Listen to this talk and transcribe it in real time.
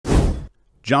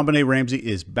JonBenet Ramsey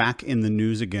is back in the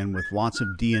news again with lots of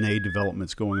DNA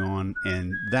developments going on,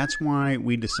 and that's why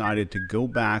we decided to go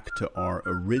back to our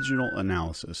original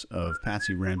analysis of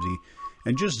Patsy Ramsey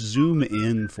and just zoom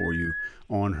in for you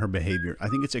on her behavior. I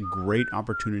think it's a great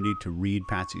opportunity to read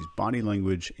Patsy's body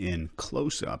language in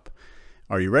close-up.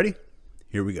 Are you ready?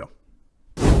 Here we go.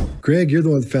 Greg, you're the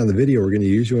one that found the video we're going to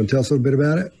use. You want to tell us a little bit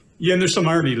about it? Yeah, and there's some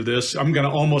irony to this. I'm going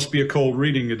to almost be a cold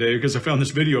reading today because I found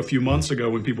this video a few months ago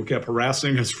when people kept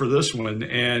harassing us for this one.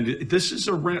 And this is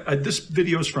this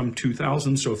video is from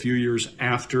 2000, so a few years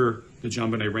after the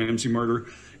JonBenet Ramsey murder.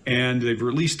 And they've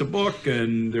released a book,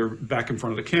 and they're back in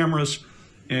front of the cameras.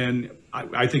 And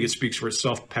I think it speaks for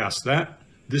itself past that.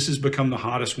 This has become the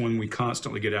hottest one we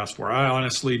constantly get asked for. I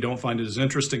honestly don't find it as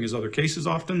interesting as other cases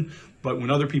often, but when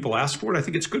other people ask for it, I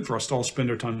think it's good for us to all spend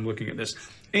our time looking at this.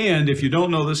 And if you don't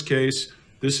know this case,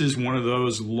 this is one of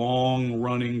those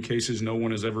long-running cases no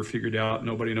one has ever figured out.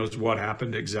 Nobody knows what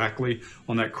happened exactly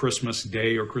on that Christmas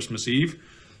Day or Christmas Eve.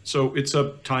 So it's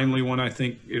a timely one. I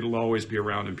think it'll always be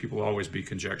around and people will always be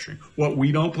conjecturing. What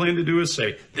we don't plan to do is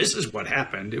say, this is what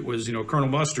happened. It was, Colonel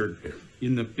Mustard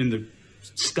in the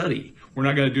study. We're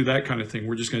not going to do that kind of thing.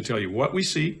 We're just going to tell you what we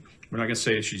see. We're not going to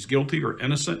say if she's guilty or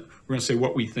innocent. We're going to say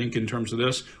what we think in terms of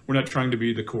this. We're not trying to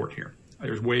be the court here.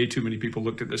 There's way too many people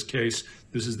looked at this case.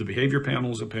 This is the behavior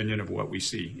panel's opinion of what we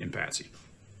see in Patsy.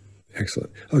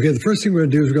 Excellent. Okay, the first thing we're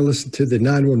going to do is we're going to listen to the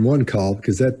 911 call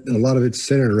because a lot of it's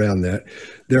centered around that.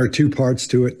 There are two parts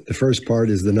to it. The first part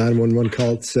is the 911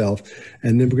 call itself,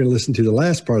 and then we're going to listen to the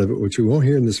last part of it, which we won't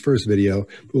hear in this first video,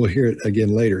 but we'll hear it again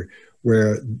later,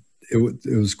 where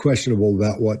it was questionable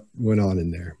about what went on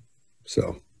in there.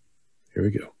 So, here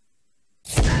we go.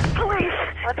 Police,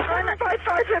 what's going on?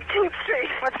 15th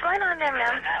Street. What's going on there,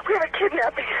 ma'am? We have a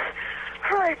kidnapping.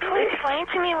 Hurry, please. Explain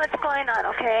to me what's going on,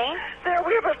 okay?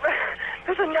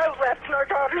 There's a note left and our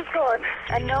daughter's gone.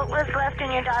 A note was left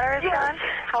and your daughter is gone?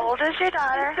 How old is your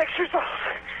daughter? 6 years old.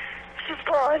 She's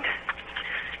blonde.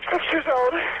 6 years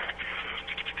old.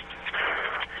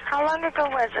 How long ago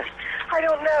was this? I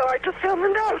don't know. I just found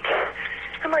the note.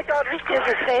 And my daughter's gone.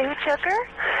 Does it say who took her?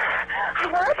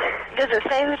 What? Does it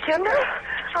say who took her?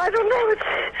 I don't know.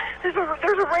 There's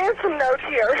a ransom note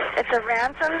here. It's a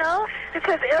ransom note? It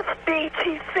says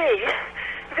SBTC.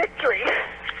 Victory.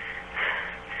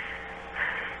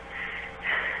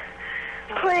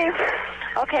 Please.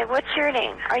 Okay, what's your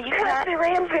name? Are you Patsy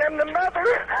Ramsey? I'm the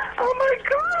mother. Oh my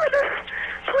God.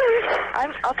 Please.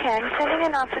 I'm sending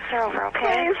an officer over,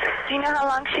 okay? Please. Do you know how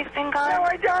long she's been gone? No,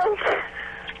 I don't.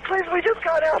 Please, we just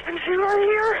got out and she's right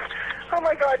here. Oh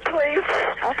my God, please.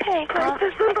 Okay, well,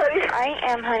 there's somebody. I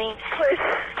am, honey. Please.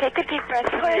 Take a deep breath.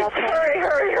 Please, okay?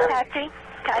 Hurry.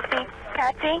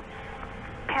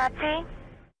 Patsy.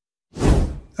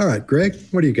 All right, Greg,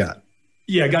 what do you got?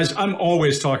 Yeah, guys, I'm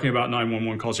always talking about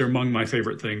 911 calls. They're among my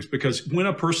favorite things because when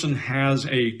a person has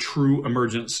a true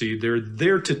emergency, they're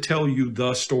there to tell you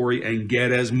the story and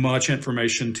get as much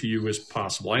information to you as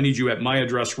possible. I need you at my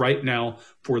address right now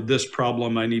for this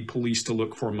problem. I need police to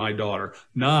look for my daughter.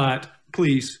 Not,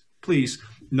 please,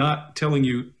 not telling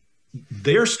you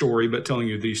their story, but telling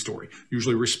you the story,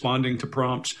 usually responding to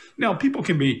prompts. Now, people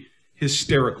can be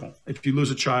hysterical. If you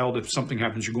lose a child, if something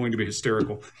happens, you're going to be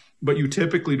hysterical. But you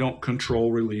typically don't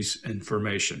control release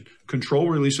information. Control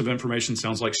release of information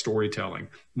sounds like storytelling.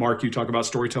 Mark, you talk about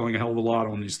storytelling a hell of a lot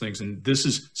on these things, and this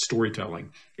is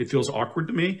storytelling. It feels awkward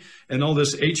to me. And all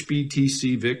this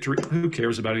HBTC victory, who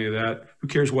cares about any of that? Who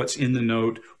cares what's in the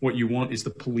note? What you want is the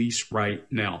police right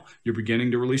now. You're beginning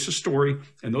to release a story,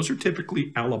 and those are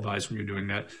typically alibis when you're doing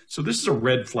that. So this is a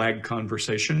red flag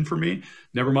conversation for me.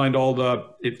 Never mind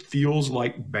it feels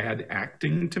like bad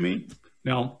acting to me.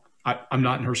 Now, I'm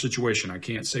not in her situation. I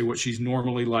can't say what she's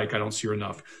normally like. I don't see her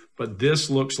enough. But this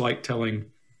looks like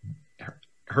telling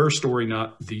her story,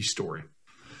 not the story.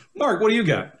 Mark, what do you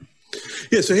got?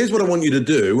 Yeah, so here's what I want you to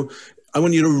do. I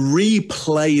want you to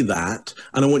replay that,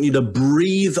 and I want you to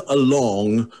breathe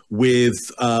along with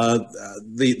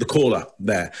the caller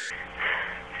there.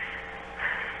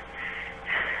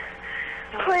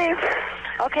 Please.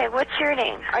 Okay, what's your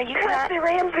name? Are you Patsy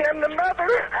Ramsey? I'm the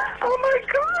mother. Oh my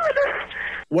God.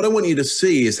 What I want you to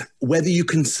see is whether you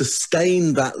can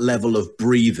sustain that level of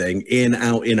breathing, in,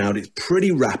 out, in, out. It's pretty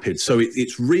rapid, so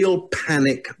it's real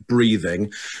panic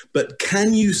breathing. But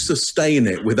can you sustain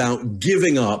it without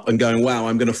giving up and going, wow,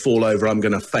 I'm going to fall over, I'm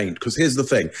going to faint? Because here's the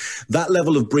thing. That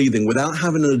level of breathing, without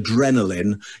having an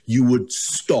adrenaline, you would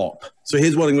stop. So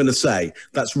here's what I'm going to say.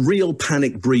 That's real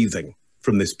panic breathing.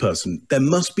 from this person. There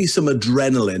must be some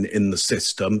adrenaline in the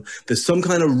system. There's some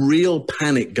kind of real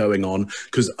panic going on,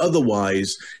 because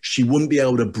otherwise she wouldn't be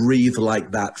able to breathe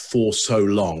like that for so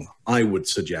long, I would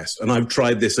suggest. And I've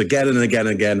tried this again and again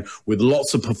and again with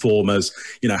lots of performers.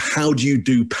 You know, how do you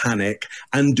do panic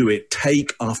and do it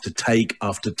take after take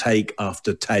after take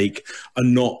after take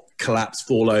and not collapse,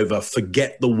 fall over,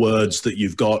 forget the words that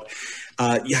you've got?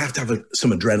 You have to have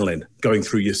some adrenaline going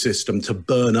through your system to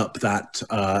burn up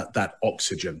that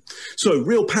oxygen. So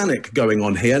real panic going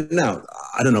on here. Now,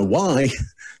 I don't know why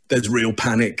there's real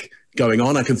panic going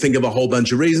on. I can think of a whole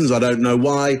bunch of reasons. I don't know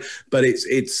why, but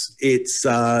it's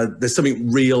there's something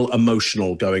real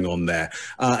emotional going on there.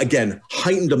 Again,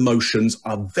 heightened emotions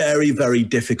are very, very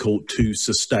difficult to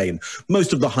sustain.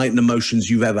 Most of the heightened emotions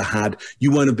you've ever had,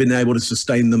 you won't have been able to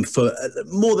sustain them for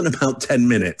more than about 10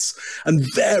 minutes. And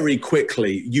very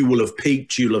quickly, you will have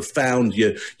peaked. You'll have found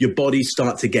your body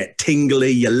start to get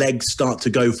tingly. Your legs start to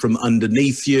go from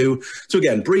underneath you. So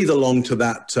again, breathe along to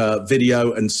that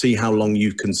video and see how long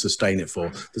you can sustain it for.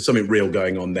 There's something real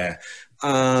going on there.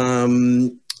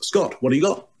 Scott, what do you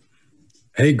got?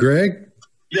 Hey, Greg.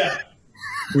 Yeah.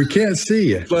 We can't see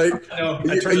you. Like,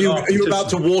 are you about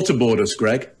to waterboard us,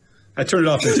 Greg? I turned it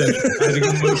off intentionally. I had to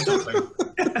go move something.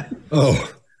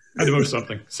 Oh. I had to move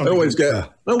something. I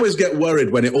always get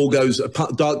worried when it all goes, a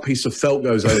dark piece of felt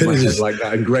goes over my head like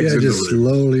that, and Greg's in the room.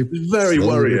 Slowly. Very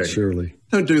worrying. Surely.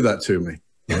 Don't do that to me.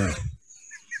 Yeah.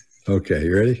 Okay,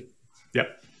 you ready?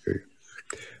 Yep.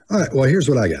 All right. Well, here's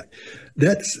what I got.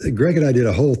 That's Greg and I did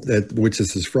a whole, which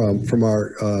this is from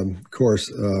our course,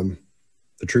 the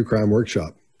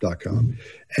truecrimeworkshop.com.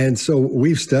 And so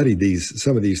we've studied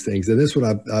some of these things, and this is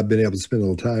what I've been able to spend a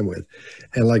little time with.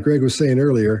 And like Greg was saying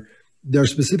earlier, there are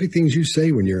specific things you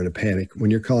say when you're in a panic,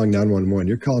 when you're calling 911.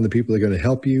 You're calling the people that are going to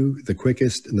help you the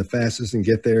quickest and the fastest and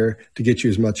get there to get you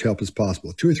as much help as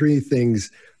possible. 2 or 3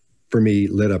 things for me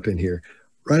lit up in here.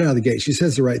 Right out of the gate, she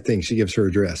says the right thing. She gives her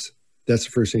address. That's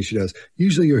the first thing she does.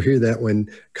 Usually you'll hear that when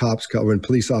cops call, when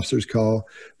police officers call,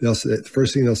 they'll say, the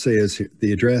first thing they'll say is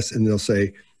the address, and they'll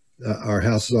say, our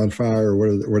house is on fire,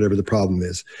 or whatever the problem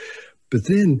is. But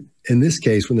then in this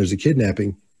case, when there's a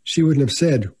kidnapping, she wouldn't have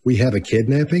said, we have a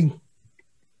kidnapping.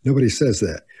 Nobody says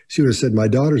that. She would have said, my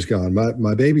daughter's gone,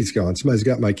 my baby's gone, somebody's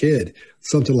got my kid,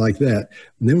 something like that.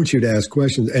 And then when she would ask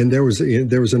questions, and there was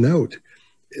a note.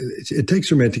 It takes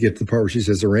her a minute to get to the part where she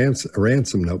says a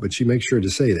ransom note, but she makes sure to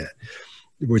say that,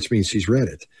 which means she's read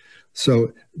it.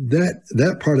 So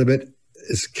that part of it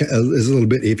is a little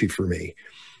bit iffy for me.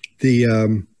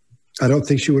 I don't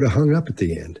think she would have hung up at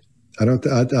the end.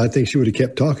 I think she would have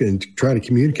kept talking and trying to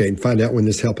communicate and find out when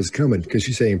this help is coming, because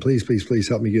she's saying, please, please, please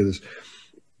help me get this.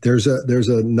 There's a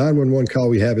 911 call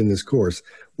we have in this course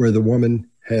where the woman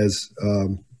has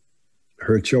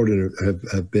her children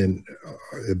have been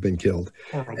killed,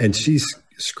 and she's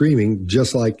screaming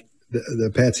just like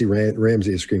the Patsy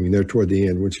Ramsey is screaming there toward the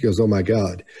end when she goes, "Oh my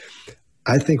God!"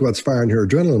 I think what's firing her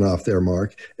adrenaline off there,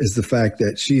 Mark, is the fact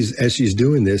that as she's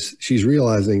doing this, she's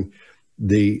realizing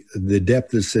the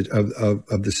depth of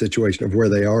the situation, of where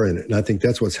they are in it, and I think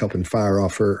that's what's helping fire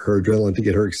off her adrenaline to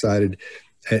get her excited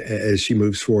as she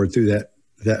moves forward through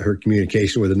that her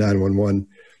communication with the 911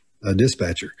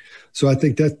 dispatcher. So I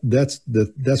think that's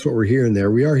what we're hearing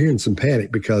there. We are hearing some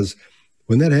panic, because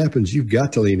when that happens, you've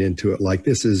got to lean into it. Like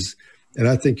this is, and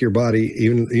I think your body,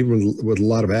 even with a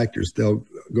lot of actors, they'll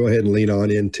go ahead and lean on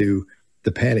into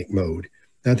the panic mode.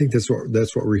 And I think that's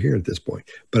what we're hearing at this point.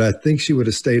 But I think she would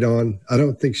have stayed on. I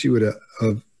don't think she would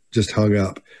have just hung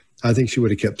up. I think she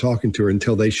would have kept talking to her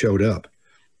until they showed up.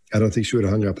 I don't think she would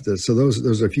have hung up at this. So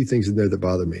those are a few things in there that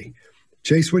bother me.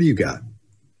 Chase, what do you got?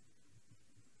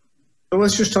 So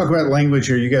let's just talk about language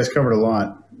here. You guys covered a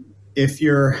lot. If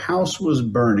your house was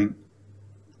burning,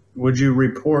 would you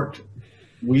report,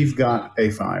 we've got a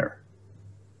fire,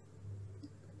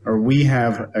 or we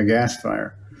have a gas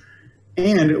fire?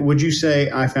 And would you say,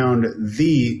 I found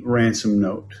the ransom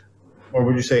note? Or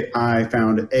would you say, I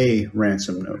found a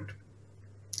ransom note?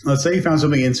 Let's say you found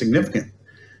something insignificant.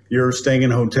 You're staying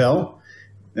in a hotel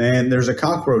and there's a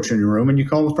cockroach in your room, and you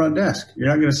call the front desk. You're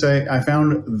not going to say, I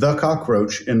found the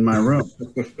cockroach in my room.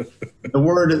 The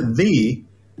word "the"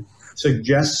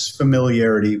 suggests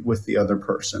familiarity with the other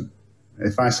person.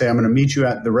 If I say, I'm going to meet you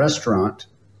at the restaurant,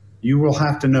 you will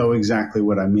have to know exactly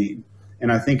what I mean.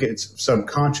 And I think it's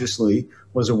subconsciously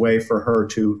was a way for her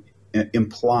to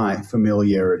imply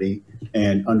familiarity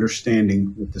and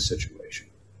understanding with the situation.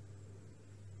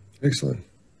 Excellent.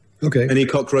 Okay. Any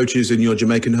cockroaches in your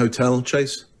Jamaican hotel,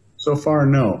 Chase? So far,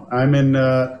 no. I'm in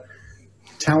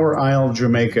Tower Isle,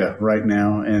 Jamaica right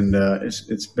now, and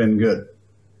it's been good.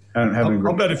 I don't have any.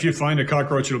 I'll bet if you find a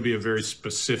cockroach, it'll be a very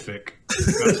specific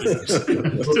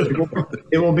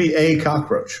It will be a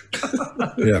cockroach.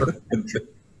 Yeah.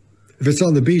 If it's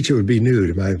on the beach, it would be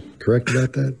nude. Am I correct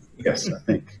about that? Yes, I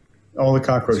think all the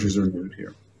cockroaches are nude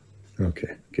here.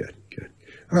 Okay, good.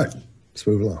 All right, let's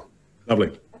move along. Lovely.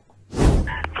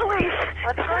 Police.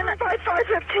 What's going on?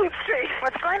 515th Street.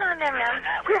 What's going on there, ma'am?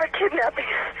 We have a kidnapping.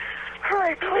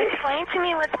 Hurry, please. Explain to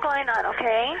me what's going on,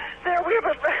 okay?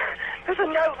 There's a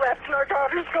note left and our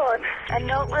daughter's gone. A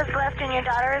note was left and your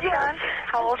daughter is gone?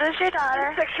 How old is your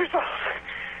daughter? 6 years old.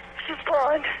 She's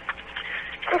blonde.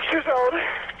 6 years old.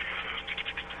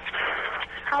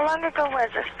 How long ago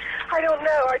was this? I don't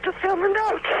know. I just found the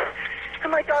note.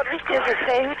 And my daughter's gone. Does it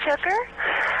say who took her?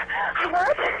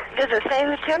 What? Does it say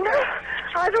who took her?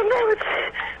 I don't know.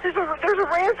 There's a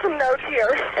ransom note here.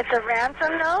 It's a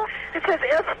ransom note? It says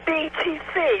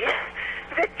SBTC.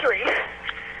 Victory.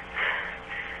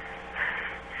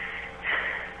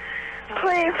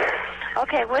 Please.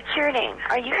 Okay, what's your name?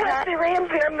 Are you Patsy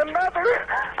Ramsey? I'm the mother.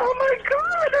 Oh my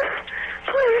God.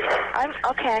 Please. I'm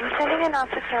sending an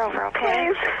officer over, okay?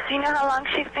 Please. Do you know how long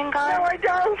she's been gone? No, I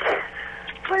don't.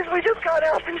 Please, we just got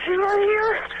out and she's right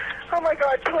here. Oh my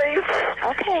God, please.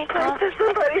 Okay, well, there's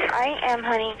somebody. I am,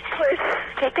 honey. Please.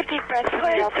 Take a deep breath.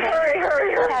 Please, okay?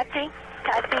 Hurry.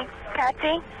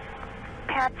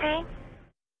 Patsy.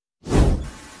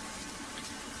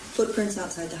 Footprints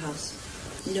outside the house.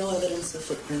 No evidence of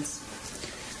footprints.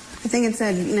 I think it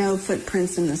said no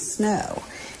footprints in the snow.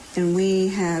 And we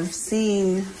have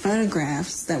seen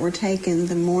photographs that were taken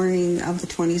the morning of the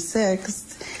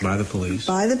 26th. By the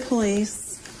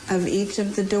police. Of each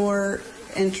of the door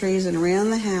entries and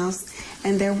around the house,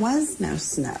 and there was no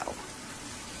snow.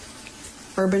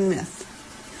 Urban myth.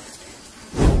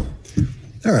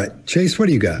 All right, Chase, what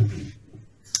do you got?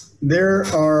 There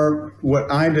are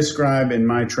what I describe in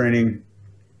my training.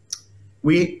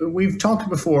 We've talked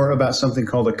before about something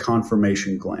called a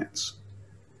confirmation glance.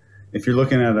 If you're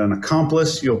looking at an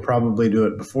accomplice, you'll probably do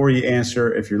it before you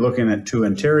answer. If you're looking at two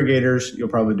interrogators, you'll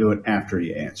probably do it after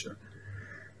you answer.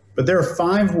 But there are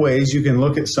 5 ways you can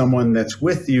look at someone that's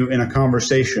with you in a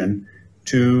conversation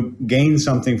to gain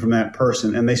something from that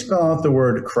person. And they spell out the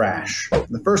word crash.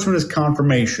 The first one is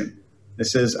confirmation. It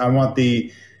says, I want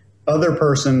the other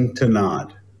person to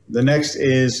nod. The next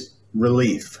is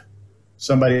relief.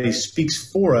 Somebody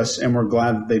speaks for us and we're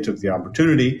glad that they took the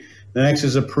opportunity. The next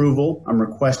is approval. I'm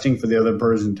requesting for the other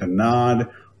person to nod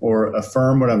or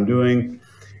affirm what I'm doing.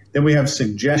 Then we have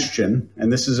suggestion,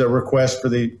 and this is a request for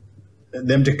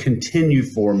them to continue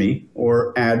for me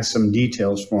or add some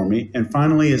details for me. And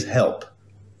finally is help,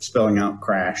 spelling out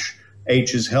crash.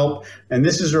 H is help, and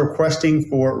this is requesting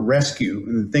for rescue.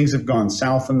 And things have gone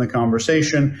south in the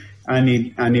conversation. I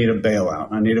need a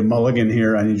bailout. I need a mulligan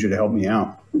here. I need you to help me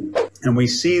out. And we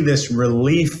see this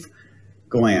relief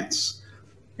glance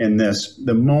in this.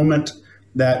 The moment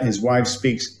that his wife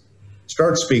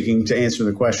starts speaking to answer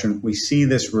the question, we see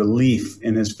this relief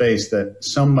in his face that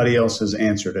somebody else has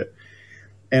answered it.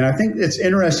 And I think it's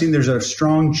interesting. There's a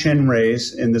strong chin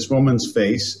raise in this woman's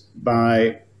face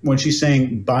when she's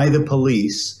saying by the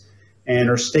police, and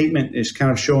her statement is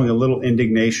kind of showing a little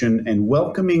indignation and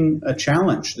welcoming a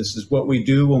challenge. This is what we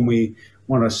do when we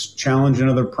want to challenge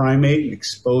another primate and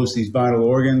expose these vital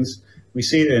organs. We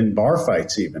see it in bar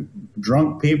fights even.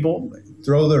 Drunk people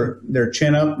throw their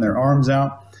chin up and their arms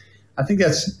out. I think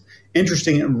that's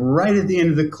interesting. And right at the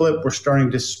end of the clip, we're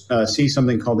starting to see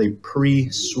something called a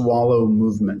pre-swallow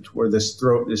movement, where this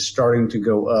throat is starting to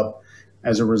go up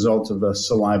as a result of a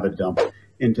saliva dump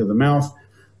into the mouth.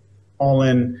 All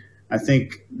in, I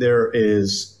think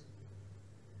there's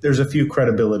a few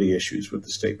credibility issues with the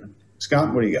statement.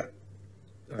 Scott, what do you got?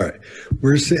 All right.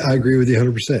 I agree with you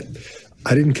 100%.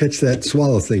 I didn't catch that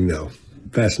swallow thing, though.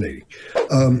 Fascinating.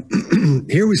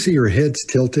 Here we see her head's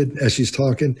tilted as she's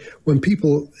talking. When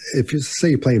people, if you say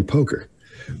you're playing poker,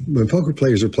 when poker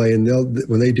players are playing,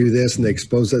 when they do this and they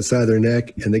expose that side of their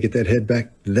neck and they get that head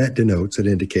back, that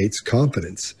indicates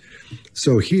confidence.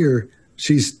 So here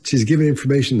she's giving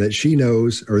information that she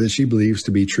knows or that she believes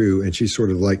to be true, and she's sort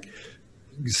of like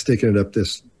sticking it up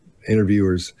this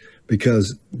interviewer's,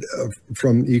 because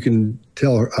you can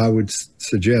tell her, I would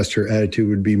suggest her attitude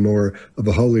would be more of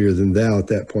a holier than thou at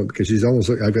that point, because she's almost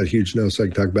like, I've got a huge nose, so I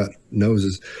can talk about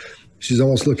noses. She's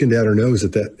almost looking down her nose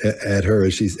at her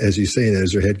as she's saying that,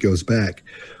 as her head goes back.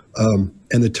 And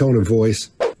the tone of voice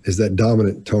is that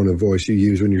dominant tone of voice you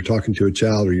use when you're talking to a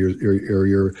child, or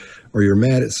you're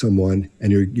mad at someone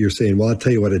and you're saying, well, I'll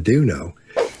tell you what I do know.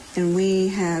 And we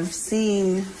have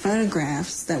seen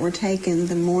photographs that were taken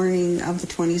the morning of the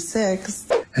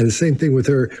 26th. And the same thing with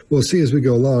her. We'll see as we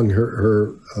go along,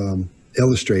 her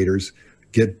illustrators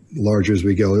get larger as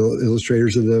we go.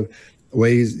 Illustrators of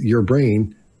ways your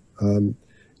brain,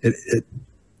 it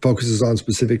focuses on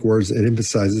specific words. It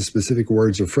emphasizes specific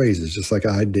words or phrases, just like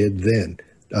I did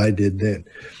then.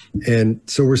 And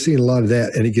so we're seeing a lot of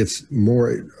that, and it gets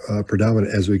more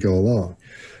predominant as we go along.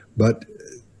 But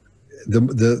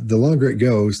the longer it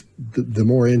goes, the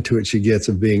more into it she gets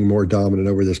of being more dominant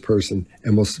over this person.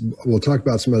 And we'll talk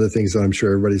about some other things that I'm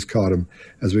sure everybody's caught them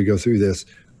as we go through this,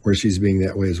 where she's being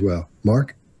that way as well.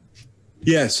 Mark?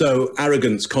 Yeah, so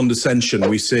arrogance, condescension,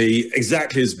 we see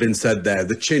exactly as has been said there.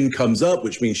 The chin comes up,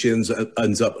 which means she ends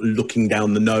up looking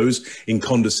down the nose in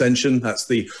condescension. That's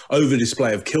the over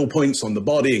display of kill points on the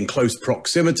body in close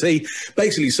proximity,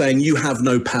 basically saying you have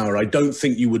no power. I don't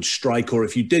think you would strike, or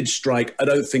if you did strike, I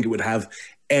don't think it would have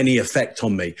any effect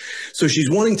on me. So she's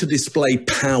wanting to display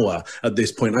power at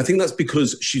this point. I think that's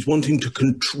because she's wanting to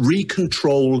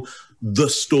recontrol the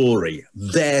story,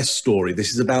 their story.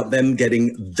 This is about them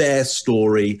getting their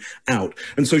story out.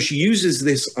 And so she uses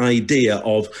this idea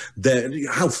of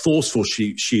how forceful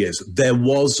she is. There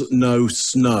was no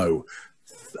snow.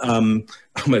 I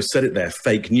almost said it there,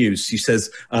 fake news. She says,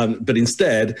 but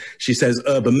instead she says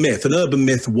urban myth. And urban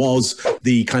myth was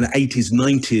the kind of 80s,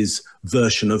 90s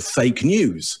version of fake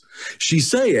news. She's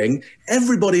saying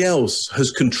everybody else has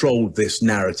controlled this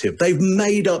narrative. They've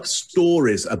made up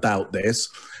stories about this.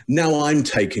 Now I'm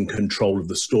taking control of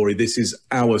the story. This is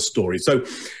our story. So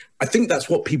I think that's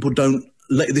what people don't,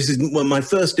 this is my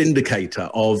first indicator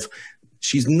of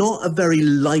she's not a very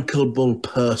likable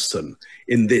person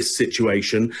in this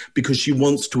situation, because she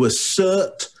wants to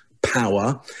assert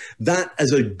power. That,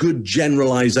 as a good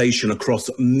generalization across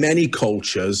many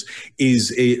cultures,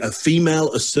 is a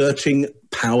female asserting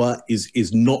power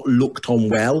is not looked on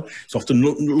well. It's often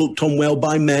looked on well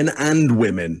by men and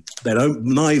women. They don't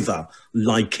neither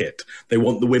like it. They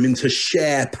want the women to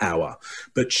share power,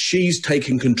 but she's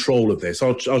taking control of this.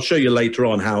 I'll show you later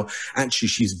on how actually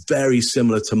she's very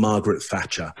similar to Margaret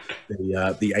Thatcher,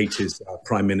 the 80s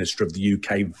Prime Minister of the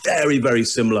UK. Very, very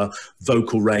similar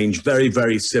vocal range, very,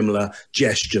 very similar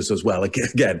gestures as well.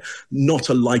 Again, not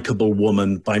a likable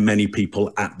woman by many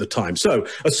people at the time. So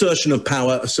assertion of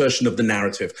power, assertion of the narrative.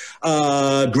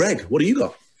 Greg, what do you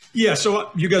got? Yeah,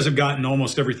 so you guys have gotten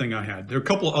almost everything I had. There are a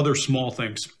couple other small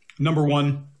things. Number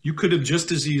one, you could have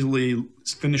just as easily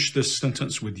finished this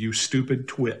sentence with "you stupid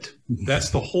twit." That's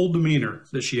the whole demeanor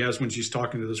that she has when she's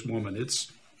talking to this woman.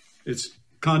 It's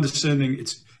condescending,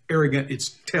 it's arrogant,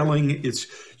 it's telling,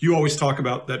 you always talk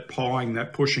about that pawing,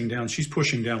 that pushing down. She's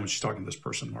pushing down when she's talking to this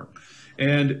person, Mark.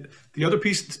 And the other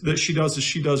piece that she does is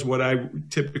she does what I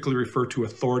typically refer to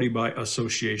authority by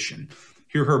association.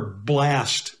 Hear her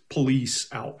blast police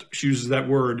out. She uses that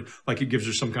word like it gives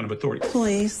her some kind of authority.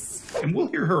 Police. And we'll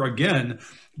hear her again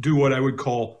do what I would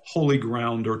call holy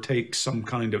ground, or take some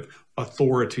kind of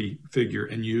authority figure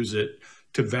and use it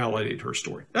to validate her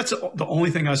story. That's the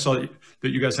only thing I saw that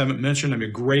you guys haven't mentioned. I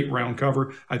mean, great round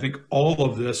cover. I think all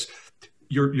of this,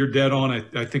 you're dead on.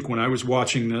 I think when I was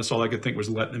watching this, all I could think was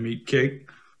letting them eat cake.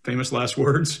 Famous last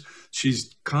words.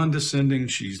 She's condescending.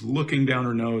 She's looking down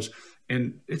her nose.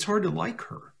 And it's hard to like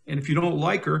her. And if you don't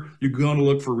like her, you're going to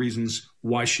look for reasons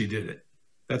why she did it.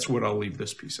 That's what I'll leave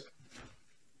this piece at.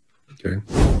 Okay.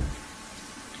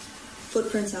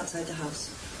 Footprints outside the house.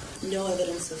 No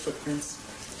evidence of footprints.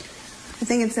 I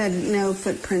think it said no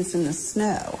footprints in the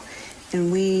snow.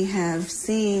 And we have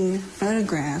seen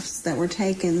photographs that were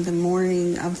taken the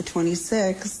morning of the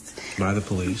 26th. By the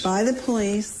police. By the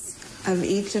police of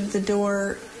each of the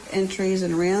door entries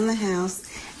and around the house.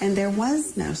 And there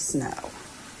was no snow.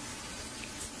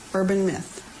 Urban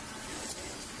myth.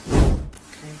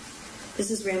 Okay.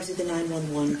 This is Ramsey, the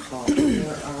 911 call.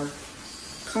 There are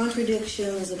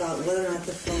contradictions about whether or not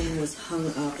the phone was hung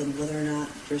up and whether or not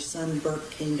your son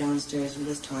Burke came downstairs and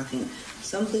was talking.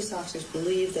 Some police officers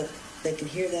believe that they can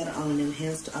hear that on an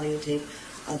enhanced audio tape.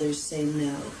 Others say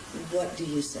no. What do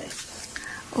you say?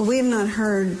 Well, we have not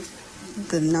heard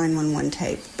the 911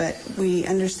 tape, but we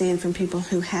understand from people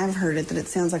who have heard it that it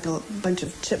sounds like a bunch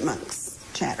of chipmunks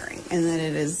chattering and that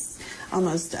it is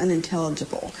almost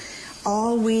unintelligible.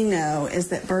 All we know is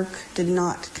that Burke did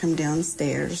not come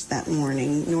downstairs that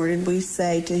morning, nor did we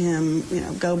say to him,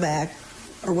 go back,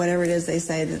 or whatever it is they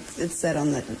say that it's said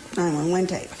on the 911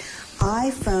 tape. I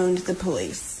phoned the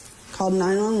police, called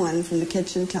 911 from the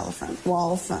kitchen telephone,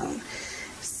 wall phone,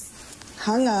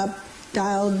 hung up,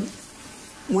 dialed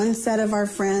one set of our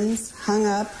friends, hung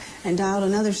up, and dialed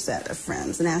another set of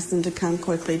friends and asked them to come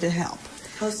quickly to help.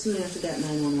 How soon after that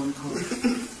 911 call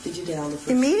did you dial the first?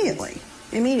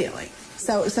 Immediately.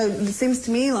 So it seems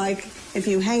to me like if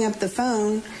you hang up the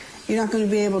phone, you're not going to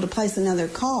be able to place another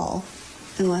call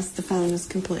unless the phone is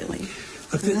completely.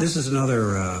 This is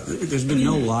another, there's been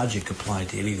no logic applied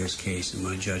to any of this case in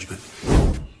my judgment.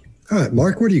 All right,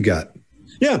 Mark, what do you got?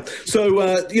 Yeah.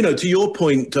 So, to your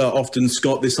point, often,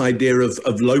 Scott, this idea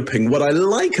of loping, what I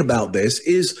like about this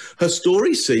is her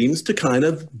story seems to kind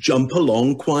of jump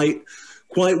along quite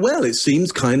well. It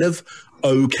seems kind of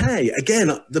okay.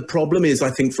 Again, the problem is,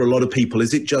 I think, for a lot of people,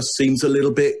 is it just seems a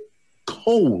little bit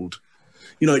cold.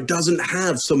 It doesn't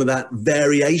have some of that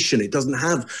variation. It doesn't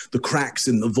have the cracks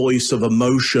in the voice of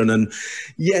emotion. And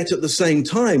yet at the same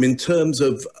time, in terms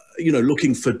of,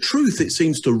 looking for truth, it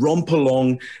seems to romp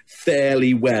along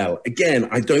fairly well. Again,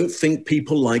 I don't think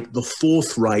people like the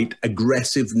forthright,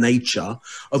 aggressive nature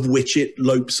of which it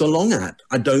lopes along at.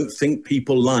 I don't think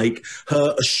people like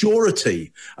her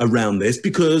assurity around this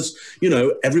because,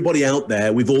 everybody out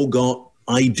there, we've all got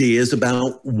ideas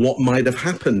about what might have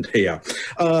happened here.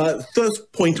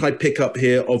 First point I pick up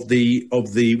here of the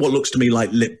what looks to me like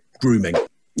lip grooming.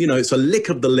 It's a lick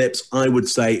of the lips, I would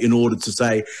say, in order to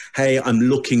say, hey, I'm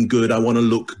looking good. I want to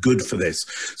look good for this.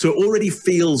 So it already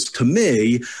feels to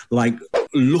me like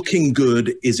looking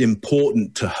good is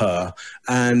important to her.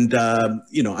 And,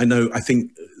 I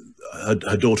think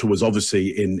her daughter was obviously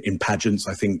in pageants.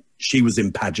 I think she was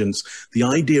in pageants. The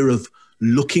idea of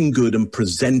looking good and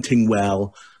presenting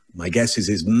well, my guess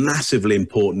is massively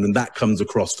important, and that comes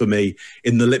across for me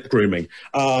in the lip grooming.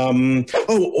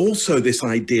 Also this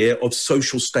idea of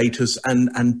social status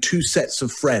and two sets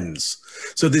of friends.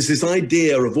 So there's this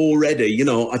idea of already,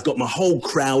 I've got my whole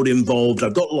crowd involved.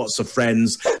 I've got lots of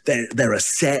friends. They're a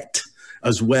set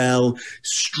as well.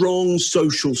 Strong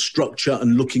social structure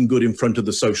and looking good in front of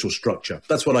the social structure.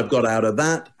 That's what I've got out of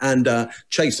that. And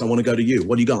Chase, I want to go to you.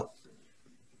 What do you got?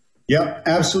 Yep,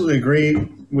 absolutely agree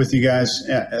with you guys.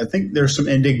 I think there's some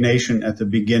indignation at the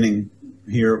beginning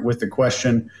here with the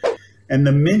question. And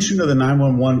the mention of the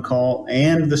 911 call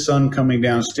and the son coming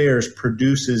downstairs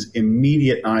produces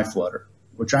immediate eye flutter,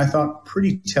 which I thought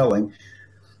pretty telling.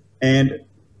 And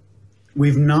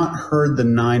we've not heard the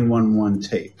 911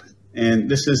 tape. And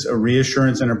this is a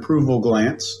reassurance and approval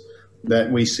glance that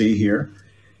we see here.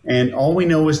 And all we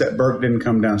know is that Burke didn't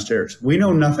come downstairs. We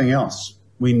know nothing else.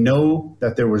 We know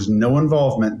that there was no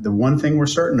involvement. The one thing we're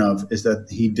certain of is that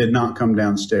he did not come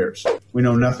downstairs. We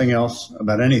know nothing else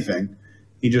about anything.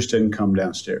 He just didn't come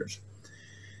downstairs.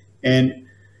 And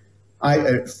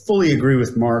I fully agree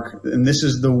with Mark. And this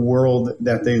is the world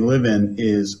that they live in,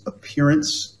 is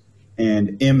appearance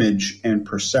and image and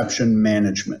perception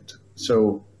management.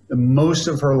 So most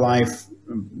of her life,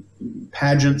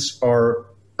 pageants are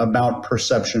about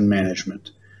perception management.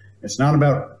 It's not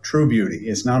about true beauty.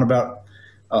 It's not about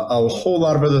a whole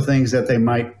lot of other things that they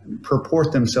might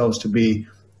purport themselves to be.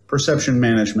 Perception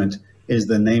management is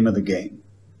the name of the game.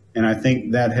 And I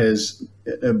think that has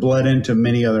bled into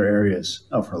many other areas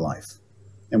of her life.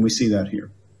 And we see that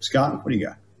here. Scott, what do you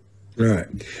got? All right.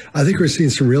 I think we're seeing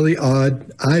some really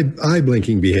odd eye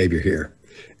blinking behavior here.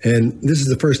 And this is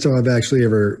the first time I've actually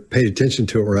ever paid attention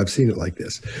to it where I've seen it like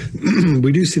this.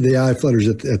 We do see the eye flutters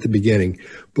at the beginning,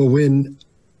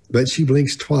 but she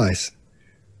blinks twice.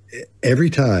 Every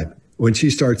time when she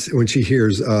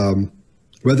hears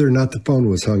whether or not the phone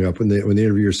was hung up, when the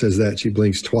interviewer says that, she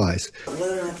blinks twice.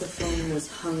 Whether or not the phone was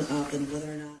hung up and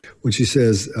whether or not. When she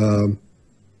says,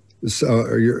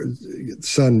 your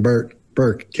son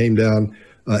Burke came down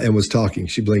and was talking,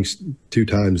 she blinks 2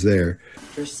 times there.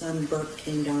 Your son Burke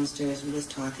came downstairs and was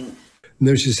talking. And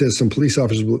then she says some police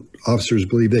officers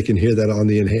believe they can hear that on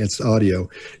the enhanced audio.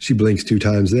 She blinks 2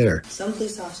 times there. Some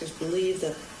police officers believe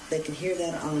that they can hear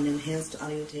that on an enhanced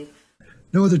audio tape.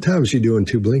 No other time is she doing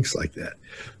 2 blinks like that.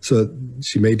 So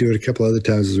she may do it a couple other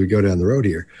times as we go down the road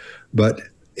here. But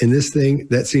in this thing,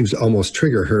 that seems to almost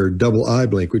trigger her double eye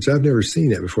blink, which I've never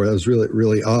seen that before. That was really,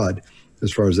 really odd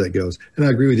as far as that goes. And I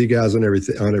agree with you guys on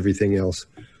everything else.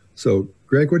 So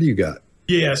Greg, what do you got?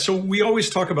 Yeah, so we always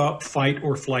talk about fight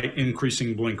or flight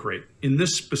increasing blink rate. In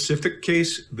this specific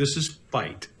case, this is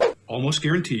fight. Almost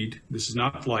guaranteed. This is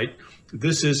not flight.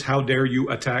 This is how dare you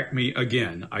attack me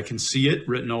again. I can see it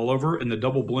written all over, and the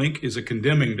double blink is a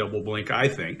condemning double blink, I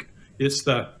think. It's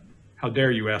the how dare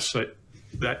you ask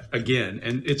that again,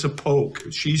 and it's a poke.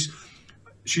 She's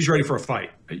ready for a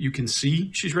fight. You can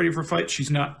see she's ready for a fight.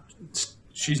 She's not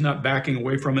backing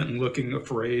away from it and looking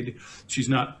afraid.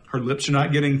 Her lips are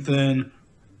not getting thin.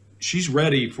 She's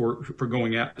ready for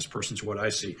going at this person's what I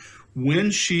see.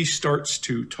 When she starts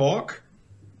to talk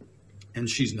and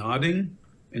she's nodding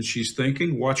and she's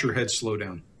thinking, watch her head slow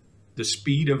down. The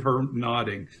speed of her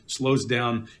nodding slows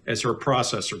down as her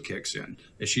processor kicks in,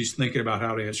 as she's thinking about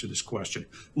how to answer this question.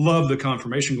 Love the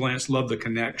confirmation glance, love the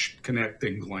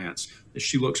connecting glance, as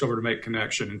she looks over to make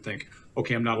connection and think,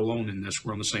 okay, I'm not alone in this.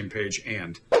 We're on the same page.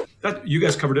 And that, you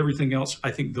guys covered everything else.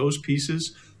 I think those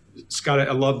pieces, Scott,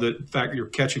 I love the fact you're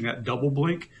catching that double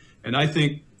blink. And I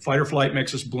think fight or flight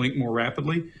makes us blink more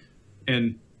rapidly.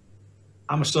 And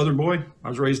I'm a Southern boy. I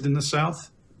was raised in the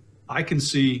South. I can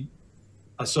see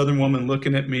a Southern woman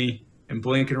looking at me and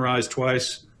blinking her eyes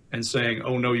twice and saying,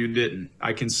 oh, no, you didn't.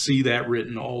 I can see that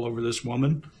written all over this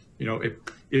woman. You know,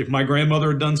 if my grandmother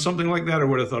had done something like that, I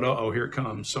would have thought, oh, here it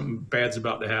comes. Something bad's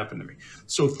about to happen to me.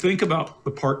 So think about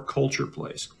the part culture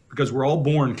plays, because we're all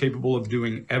born capable of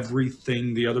doing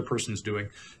everything the other person's doing.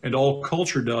 And all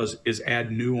culture does is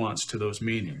add nuance to those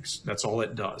meanings. That's all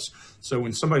it does. So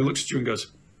when somebody looks at you and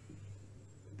goes,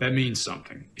 that means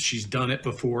something. She's done it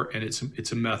before, and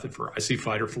it's a method for her. I see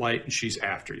fight or flight, and she's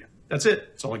after you. That's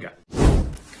it. That's all I got.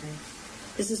 Okay.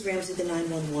 This is Ramsey, the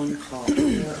 911 call.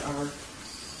 There are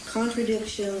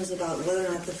contradictions about whether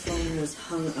or not the phone was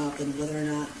hung up and whether or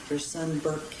not your son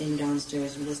Bert came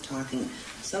downstairs and was talking.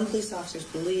 Some police officers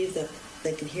believe that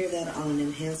they can hear that on an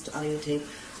enhanced audio tape.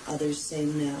 Others say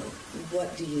no.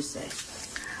 What do you say?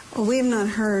 Well, we have not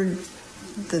heard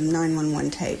the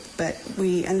 911 tape, but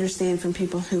we understand from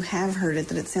people who have heard it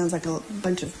that it sounds like a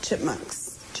bunch of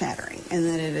chipmunks chattering and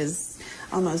that it is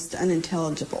almost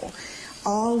unintelligible.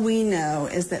 All we know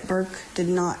is that Burke did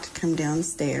not come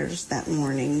downstairs that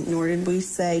morning, nor did we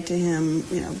say to him,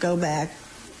 you know, go back,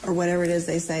 or whatever it is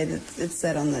they say that it's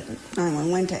said on the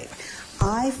 911 tape.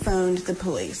 I phoned the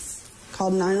police,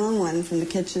 called 911 from the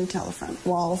kitchen telephone,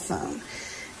 wall phone,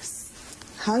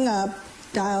 hung up,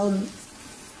 dialed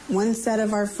one set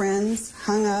of our friends,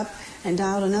 hung up, and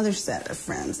dialed another set of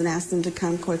friends and asked them to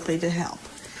come quickly to help.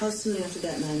 How soon after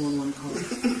that 911 call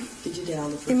did you dial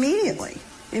the first?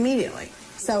 Immediately.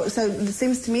 So it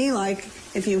seems to me like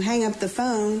if you hang up the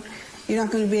phone, you're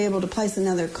not going to be able to place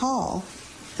another call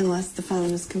unless the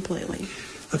phone is completely.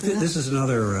 Look, this is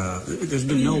another, there's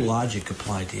been no logic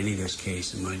applied to any of this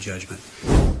case in my judgment.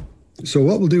 So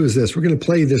what we'll do is this. We're going to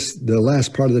play the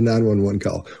last part of the 911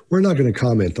 call. We're not going to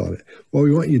comment on it. What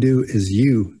we want you to do is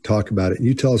you talk about it, and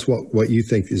you tell us what you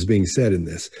think is being said in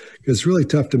this. Because it's really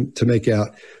tough to make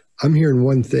out. I'm hearing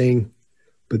one thing,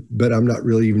 but I'm not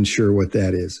really even sure what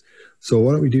that is. So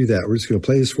why don't we do that? We're just going to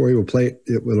play this for you. We'll play it.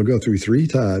 It'll go through 3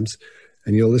 times,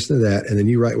 and you'll listen to that, and then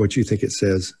you write what you think it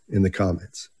says in the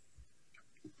comments.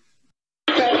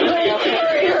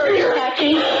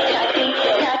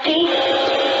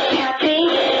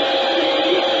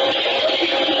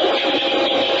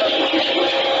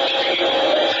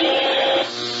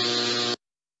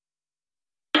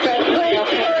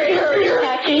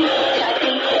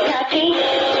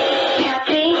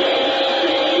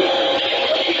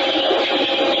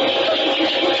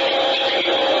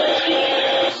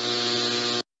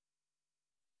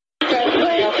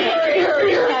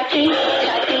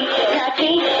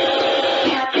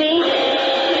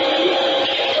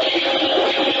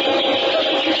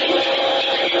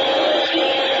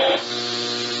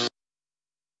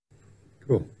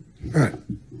 Cool. All right,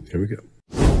 here we go.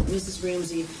 Mrs.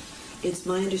 Ramsey, it's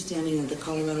my understanding that the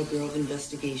Colorado Bureau of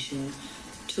Investigation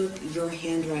took your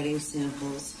handwriting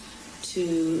samples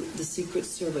to the Secret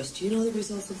Service. Do you know the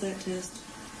results of that test?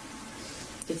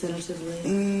 Definitively?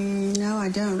 No, I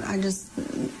don't. I just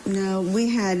know we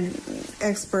had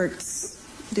experts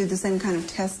do the same kind of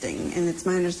testing, and it's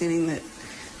my understanding that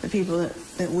the people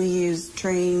that we used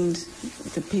trained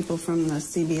the people from the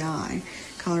CBI,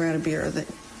 Colorado Bureau, that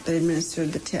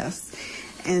administered the tests.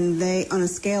 And they, on a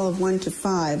scale of 1 to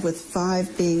 5, with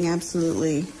 5 being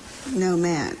absolutely no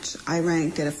match, I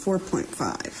ranked at a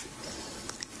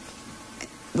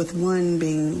 4.5, with 1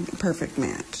 being a perfect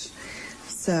match.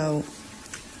 So,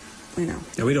 you know.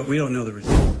 Yeah, we don't know the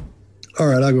result. All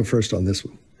right, I'll go first on this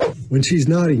one. When she's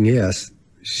nodding yes,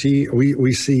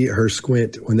 we see her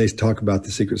squint when they talk about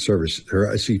the Secret Service.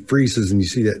 She freezes, and you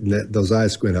see that those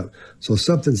eyes squint up. So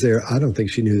something's there. I don't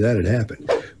think she knew that had happened,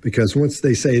 because once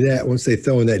they say that, once they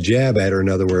throw in that jab at her, in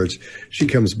other words, she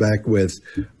comes back with,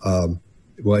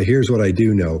 well, here's what I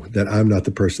do know, that I'm not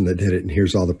the person that did it, and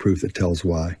here's all the proof that tells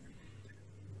why.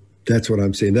 That's what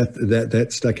I'm seeing. That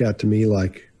stuck out to me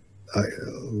like,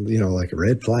 like a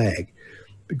red flag.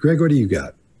 But Greg, what do you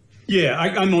got? Yeah,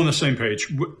 I'm on the same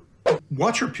page.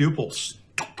 Watch her pupils.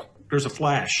 There's a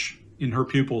flash in her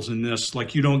pupils in this,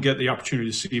 like you don't get the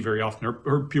opportunity to see very often.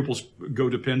 Her pupils go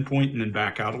to pinpoint and then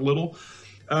back out a little.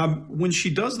 When she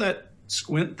does that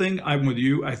squint thing, I'm with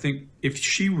you. I think if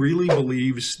she really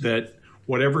believes that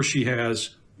whatever she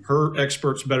has her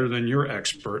expert's better than your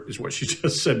expert is what she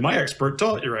just said. My expert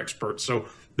taught your expert. So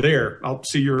there, I'll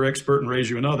see your expert and raise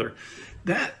you another.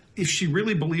 That, if she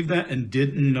really believed that and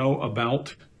didn't know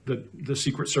about the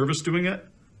Secret Service doing it,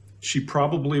 she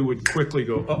probably would quickly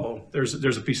go, uh-oh,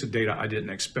 there's a piece of data I didn't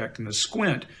expect. And the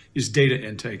squint is data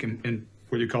intake. And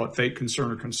whether you call it fake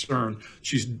concern or concern,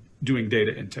 she's doing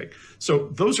data intake. So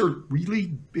those are really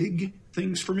big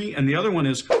things for me. And the other one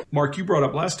is, Mark, you brought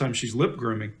up last time, she's lip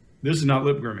grooming. This is not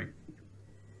lip grooming.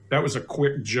 That was a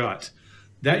quick jut.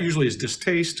 That usually is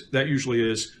distaste. That usually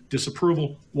is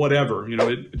disapproval, whatever. You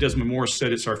know, Desmond Morris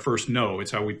said it's our first no.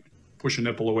 It's how we push a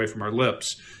nipple away from our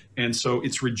lips. And so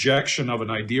it's rejection of an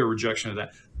idea, rejection of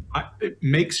that. It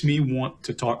makes me want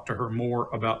to talk to her more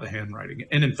about the handwriting.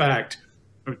 And in fact,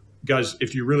 guys,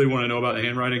 if you really want to know about the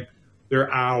handwriting, there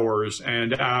are hours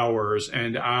and hours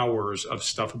and hours of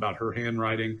stuff about her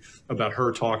handwriting, about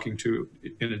her talking to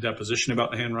in a deposition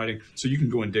about the handwriting. So you can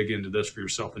go and dig into this for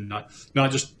yourself and not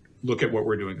just look at what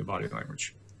we're doing in body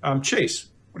language. Chase,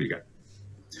 what do you got?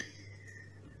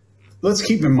 Let's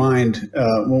keep in mind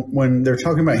when they're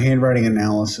talking about handwriting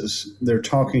analysis, they're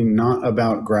talking not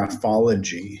about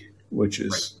graphology, which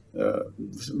is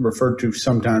referred to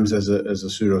sometimes as a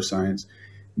pseudoscience.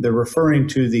 They're referring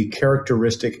to the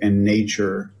characteristic and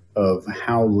nature of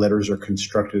how letters are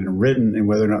constructed and written and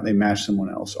whether or not they match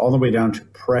someone else, all the way down to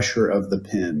pressure of the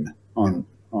pen on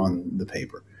the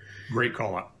paper. Great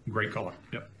call out. Great call out.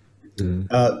 Yep.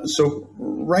 So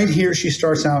right here, she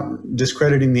starts out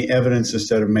discrediting the evidence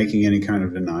instead of making any kind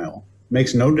of denial.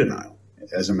 Makes no denial,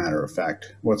 as a matter of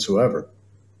fact, whatsoever.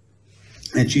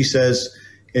 And she says,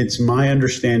 it's my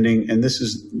understanding, and this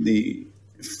is the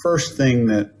first thing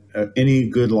that any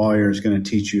good lawyer is going to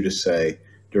teach you to say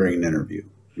during an interview.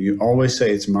 You always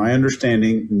say, it's my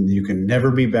understanding, and you can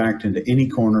never be backed into any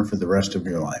corner for the rest of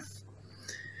your life.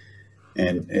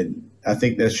 And I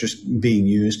think that's just being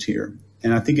used here.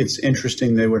 And I think it's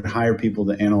interesting they would hire people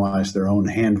to analyze their own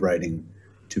handwriting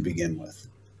to begin with.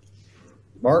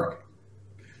 Mark?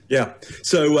 Yeah.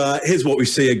 So here's what we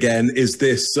see again is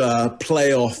this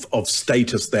playoff of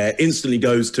status there. Instantly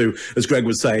goes to, as Greg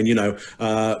was saying, you know,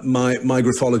 my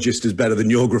graphologist is better than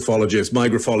your graphologist. My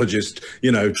graphologist,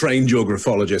 you know, trained your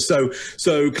graphologist.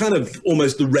 So kind of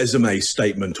almost the resume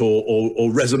statement or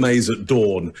resumes at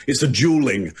dawn. It's a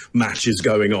dueling matches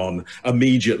going on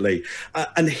immediately.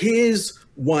 And here's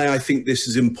why I think this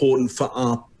is important for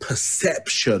our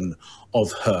perception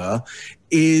of her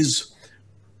is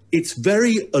it's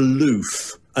very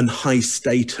aloof and high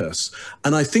status.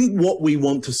 And I think what we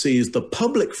want to see as the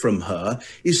public from her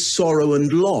is sorrow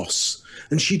and loss.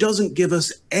 And she doesn't give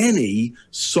us any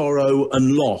sorrow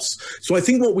and loss. So I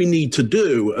think what we need to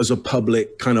do as a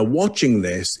public kind of watching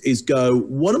this is go,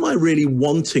 what am I really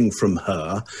wanting from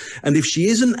her? And if she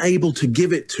isn't able to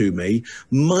give it to me,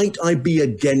 might I be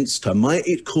against her? Might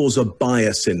it cause a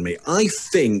bias in me? I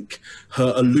think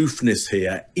her aloofness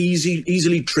here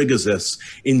easily triggers us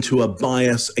into a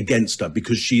bias against her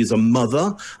because she is a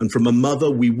mother. And from a mother,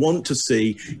 we want to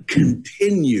see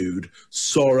continued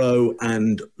sorrow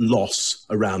and loss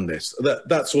around this.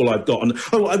 That's all I've got. And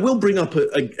I will bring up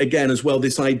again as well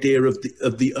this idea of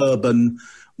the urban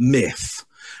myth.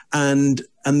 And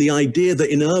the idea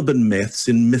that in urban myths,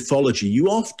 in mythology, you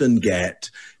often get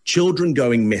children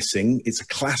going missing. It's a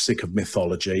classic of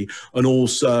mythology. And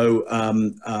also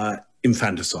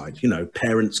infanticide, you know,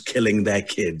 parents killing their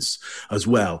kids as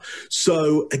well.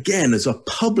 So again, as a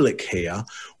public here,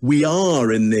 we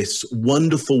are in this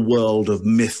wonderful world of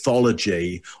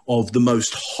mythology of the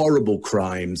most horrible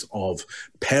crimes of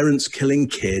parents killing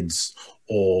kids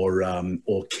or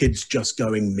kids just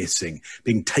going missing,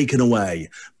 being taken away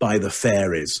by the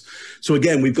fairies. So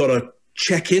again, we've got to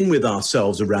check in with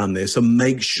ourselves around this and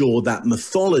make sure that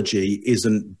mythology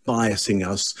isn't biasing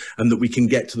us and that we can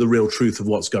get to the real truth of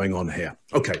what's going on here.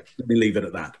 Okay, let me leave it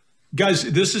at that. Guys,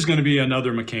 this is going to be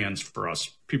another McCann's for us.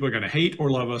 People are going to hate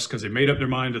or love us because they made up their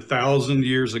mind 1,000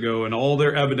 years ago and all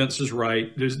their evidence is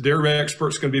right. Their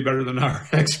expert's going to be better than our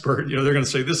expert. You know, they're going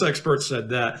to say this expert said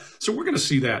that. So we're going to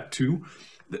see that too.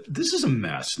 This is a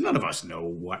mess. None of us know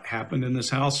what happened in this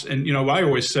house. And, you know, I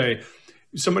always say,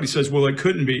 somebody says, well, it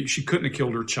couldn't be, she couldn't have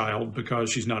killed her child because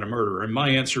she's not a murderer. And my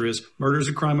answer is murder is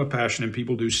a crime of passion and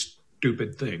people do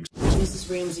stupid things.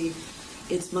 Mrs. Ramsey,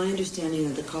 it's my understanding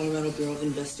that the Colorado Bureau of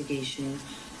Investigation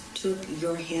took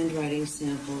your handwriting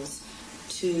samples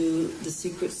to the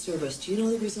Secret Service. Do you know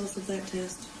the results of that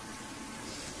test?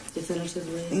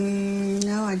 Definitively?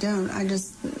 No, I don't.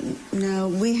 No,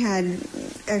 we had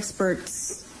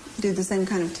experts do the same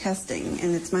kind of testing,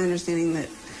 and it's my understanding that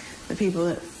the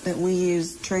people that we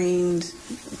use trained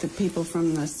the people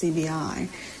from the CBI,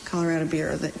 Colorado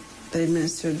Bureau, that that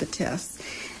administered the tests.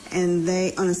 And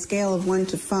they, on a scale of 1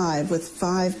 to 5, with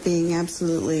 5 being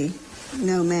absolutely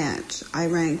no match, I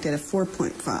ranked at a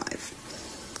 4.5,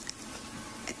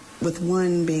 with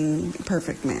 1 being a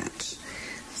perfect match.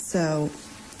 So,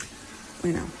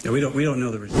 you know. Yeah, we don't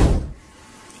know the result.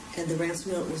 And the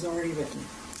ransom note was already written.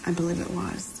 I believe it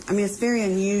was. I mean, it's very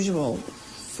unusual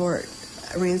for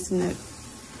a ransom note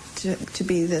to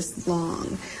be this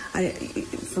long.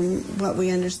 From what we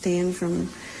understand from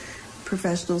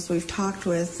professionals we've talked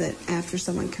with, that after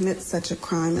someone commits such a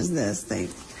crime as this, they,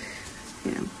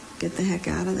 you know, get the heck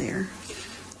out of there.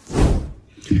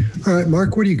 All right,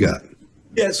 Mark, what do you got?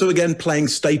 Yeah, so again, playing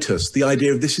status, the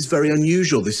idea of this is very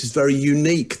unusual, this is very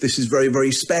unique, this is very,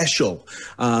 very special.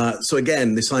 So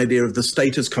again, this idea of the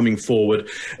status coming forward.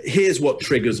 Here's what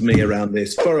triggers me around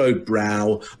this: furrowed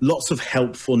brow, lots of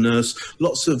helpfulness,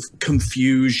 lots of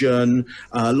confusion,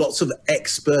 lots of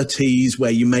expertise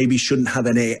where you maybe shouldn't have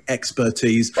any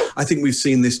expertise. I think we've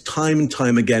seen this time and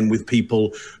time again with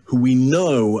people who we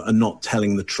know are not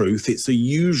telling the truth. It's a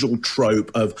usual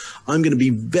trope of, I'm going to be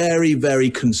very, very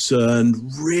concerned,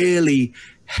 really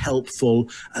helpful,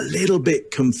 a little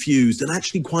bit confused, and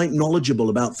actually quite knowledgeable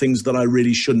about things that I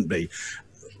really shouldn't be.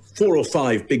 4 or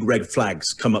 5 big red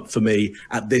flags come up for me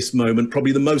at this moment,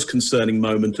 probably the most concerning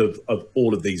moment of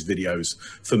all of these videos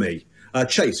for me.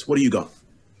 Chase, what do you got?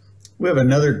 We have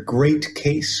another great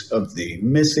case of the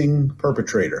missing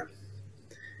perpetrator.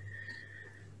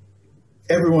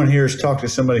 Everyone here has talked to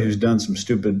somebody who's done some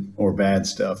stupid or bad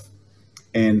stuff.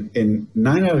 And in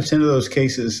 9 out of 10 of those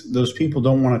cases, those people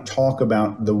don't want to talk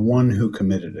about the one who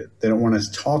committed it. They don't want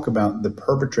to talk about the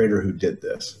perpetrator who did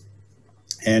this.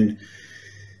 And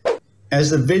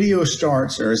as the video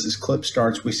starts, or as this clip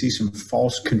starts, we see some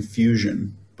false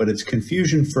confusion, but it's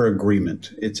confusion for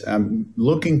agreement. It's I'm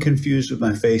looking confused with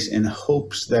my face in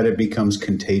hopes that it becomes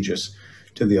contagious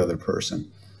to the other person.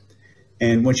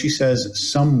 And when she says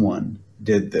someone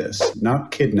did this,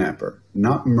 not kidnapper,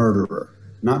 not murderer,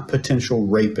 not potential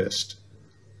rapist,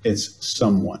 it's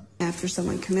someone. After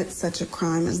someone commits such a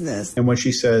crime as this. And when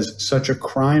she says such a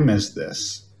crime as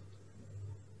this,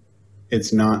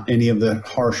 it's not any of the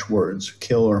harsh words,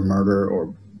 kill or murder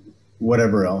or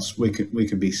whatever else we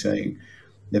could be saying.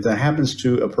 If that happens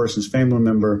to a person's family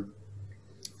member,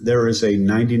 there is a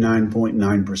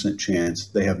 99.9% chance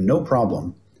they have no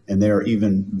problem. And they are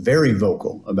even very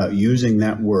vocal about using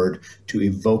that word to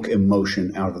evoke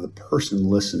emotion out of the person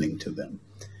listening to them.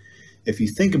 If you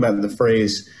think about the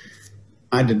phrase,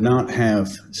 I did not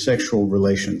have sexual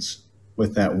relations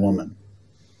with that woman,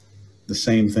 the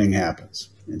same thing happens.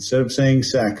 Instead of saying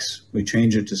sex, we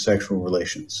change it to sexual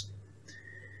relations.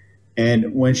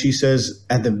 And when she says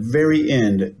at the very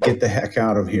end, get the heck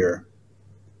out of here,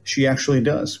 she actually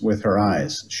does with her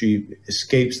eyes. She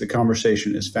escapes the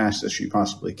conversation as fast as she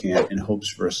possibly can in hopes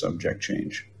for a subject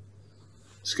change.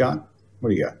 Scott, what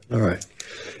do you got? All right.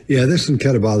 Yeah, this one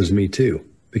kind of bothers me too,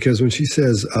 because when she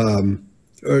says,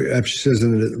 or after she says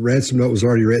the ransom note was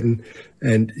already written,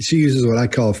 and she uses what I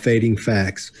call fading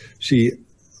facts. She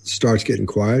starts getting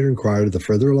quieter and quieter. The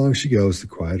further along she goes, the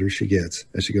quieter she gets.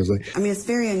 As she goes like, I mean, it's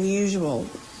very unusual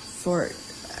for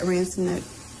a ransom note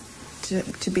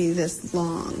to be this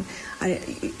long.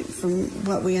 From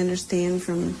what we understand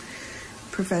from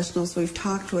professionals we've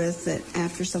talked with, that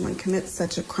after someone commits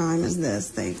such a crime as this,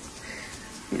 they,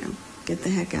 you know, get the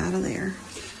heck out of there.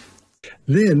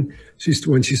 Then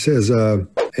when she says,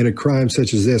 in a crime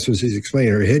such as this, when she's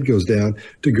explaining, her head goes down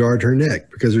to guard her neck,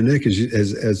 because her neck is,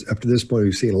 as up to this point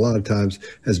we've seen a lot of times,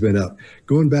 has been up.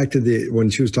 Going back to when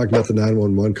she was talking about the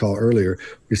 911 call earlier,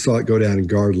 we saw it go down and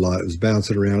guard a lot. It was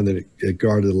bouncing around, and it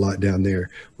guarded a lot down there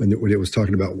when it was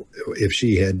talking about if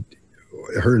she had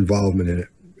her involvement in it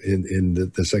in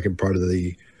the second part of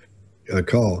the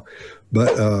call.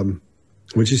 But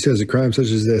when she says a crime such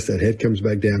as this, that head comes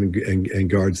back down and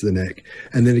guards the neck.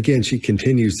 And then again, she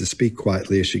continues to speak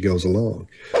quietly as she goes along.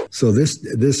 So this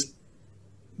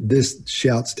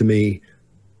shouts to me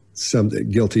something,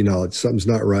 guilty knowledge. Something's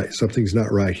not right. Something's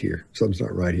not right here. Something's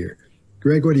not right here.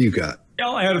 Greg, what do you got?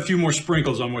 I'll add a few more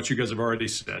sprinkles on what you guys have already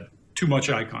said. Too much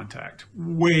eye contact.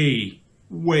 Way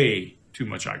too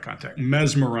much eye contact.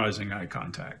 Mesmerizing eye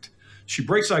contact. She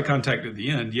breaks eye contact at the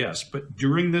end, yes, but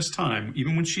during this time,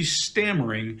 even when she's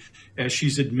stammering, as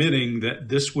she's admitting that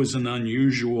this was an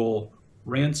unusual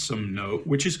ransom note,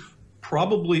 which is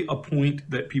probably a point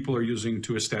that people are using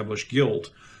to establish guilt.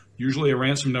 Usually a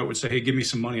ransom note would say, hey, give me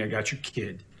some money, I got your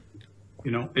kid.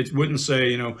 You know, it wouldn't say,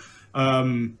 you know,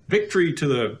 victory to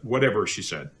the whatever she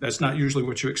said. That's not usually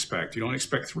what you expect. You don't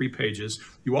expect 3 pages.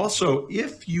 You also,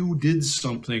 if you did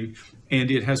something and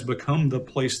it has become the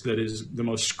place that is the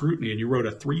most scrutiny, and you wrote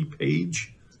a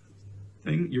 3-page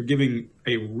thing. You're giving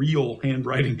a real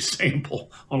handwriting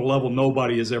sample on a level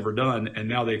nobody has ever done, and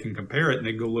now they can compare it and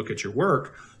they go look at your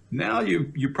work. Now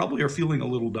you probably are feeling a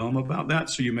little dumb about that,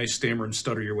 so you may stammer and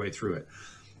stutter your way through it.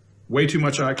 Way too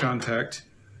much eye contact.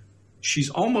 She's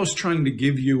almost trying to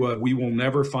give you a, we will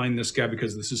never find this guy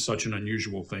because this is such an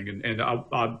unusual thing. And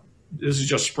this is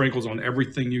just sprinkles on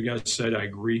everything you guys said. I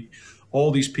agree.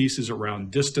 All these pieces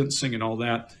around distancing and all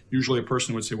that. Usually a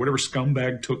person would say, whatever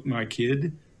scumbag took my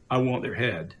kid, I want their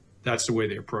head. That's the way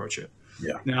they approach it.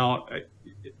 Yeah. Now,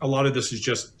 a lot of this is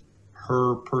just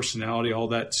her personality, all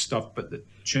that stuff, but the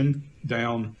chin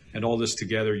down and all this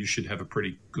together, you should have a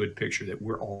pretty good picture that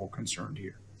we're all concerned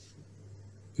here.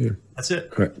 Yeah. That's it.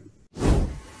 Correct.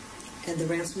 And the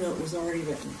ransom note was already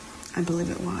written. I believe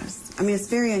it was. I mean, it's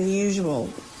very unusual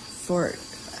for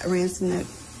a ransom note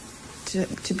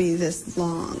to be this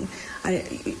long.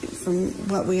 From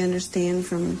what we understand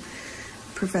from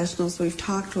professionals we've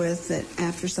talked with, that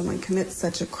after someone commits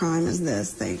such a crime as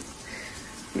this, they,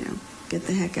 get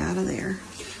the heck out of there.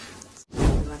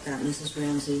 About that, Mrs.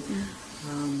 Ramsey.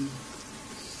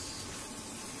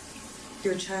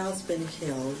 Your child's been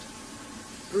killed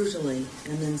brutally,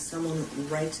 and then someone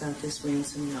writes out this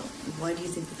ransom note. Why do you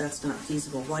think that that's not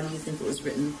feasible? Why do you think it was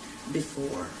written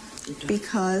before?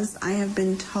 Because I have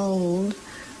been told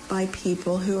by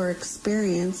people who are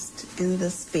experienced in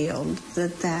this field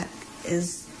that that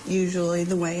is usually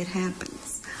the way it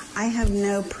happens. I have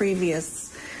no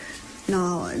previous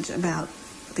knowledge about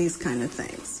these kind of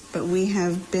things, but we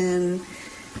have been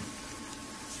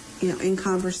in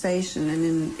conversation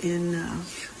and in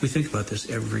we think about this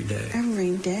every day.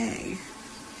 Every day.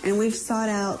 And we've sought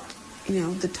out,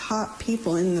 the top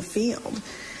people in the field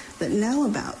that know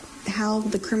about how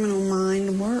the criminal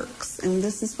mind works. And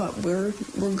this is what we're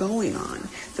going on.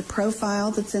 The profile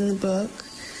that's in the book,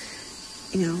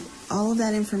 all of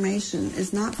that information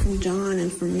is not from John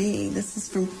and from me. This is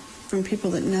from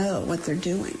people that know what they're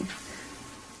doing.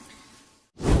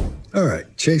 All right,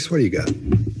 Chase, what do you got?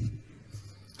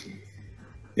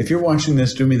 If you're watching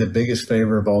this, do me the biggest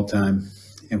favor of all time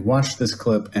and watch this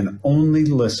clip and only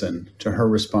listen to her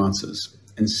responses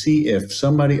and see if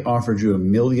somebody offered you $1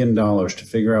 million to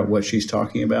figure out what she's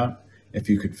talking about, if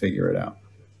you could figure it out.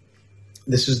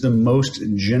 This is the most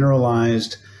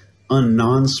generalized,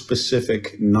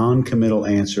 non-specific, non-committal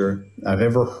answer I've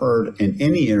ever heard in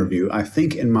any interview, I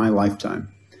think in my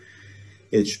lifetime.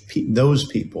 It's those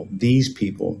people,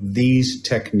 these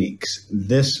techniques,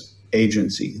 this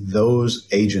agency, those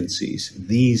agencies,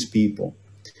 these people.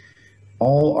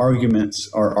 All arguments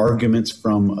are arguments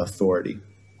from authority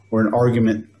or an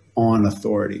argument on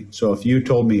authority. So if you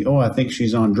told me, I think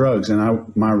she's on drugs, and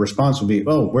my response would be,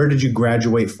 where did you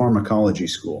graduate pharmacology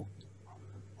school?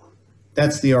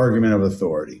 That's the argument of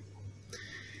authority.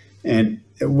 And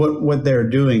what they're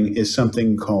doing is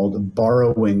something called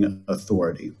borrowing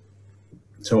authority.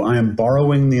 So I am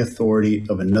borrowing the authority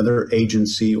of another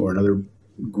agency or another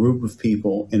group of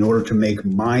people in order to make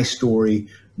my story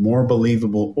more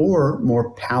believable or more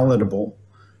palatable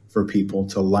for people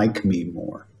to like me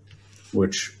more,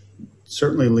 which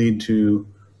certainly lead to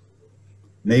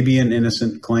maybe an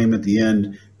innocent claim at the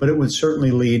end, but it would certainly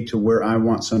lead to where I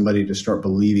want somebody to start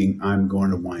believing I'm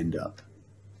going to wind up.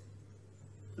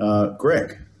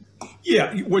 Greg.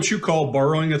 Yeah, what you call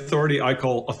borrowing authority, I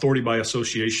call authority by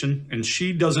association. And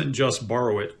she doesn't just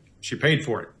borrow it. She paid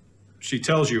for it. She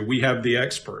tells you, we have the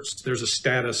experts. There's a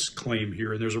status claim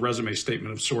here, and there's a resume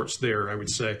statement of sorts there. I would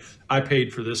say, I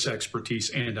paid for this expertise,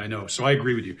 and I know. So I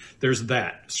agree with you. There's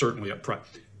that, certainly up front.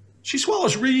 She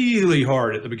swallows really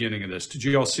hard at the beginning of this. Did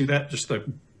you all see that? Just the...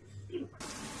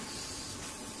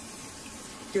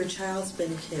 Your child's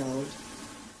been killed.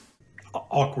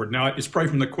 Awkward. Now, it's probably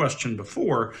from the question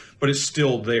before, but it's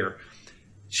still there.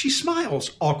 She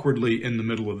smiles awkwardly in the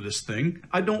middle of this thing.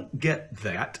 I don't get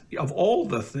that. Of all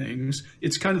the things,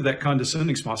 it's kind of that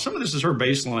condescending smile. Some of this is her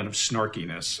baseline of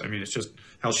snarkiness. I mean, it's just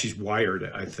how she's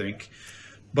wired, I think.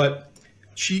 But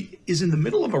she is in the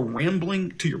middle of a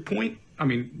rambling, to your point. I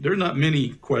mean, there are not many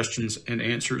questions and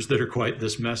answers that are quite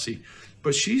this messy.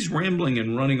 But she's rambling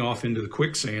and running off into the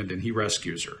quicksand, and he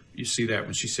rescues her. You see that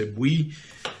when she said,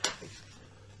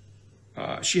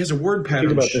 she has a word pattern.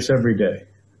 Think about this every day.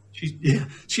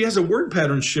 She has a word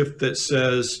pattern shift that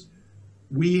says,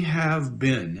 we have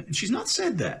been. And she's not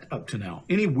said that up to now.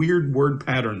 Any weird word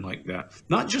pattern like that.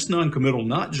 Not just non-committal,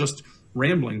 not just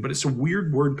rambling, but it's a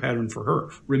weird word pattern for her.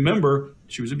 Remember,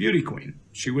 she was a beauty queen.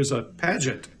 She was a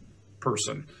pageant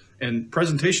person. And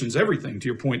presentation is everything, to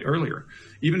your point earlier.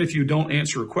 Even if you don't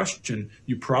answer a question,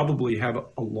 you probably have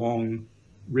a long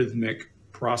rhythmic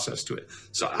process to it.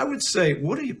 So I would say,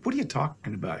 what are you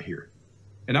talking about here?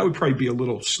 And I would probably be a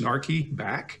little snarky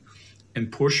back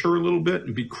and push her a little bit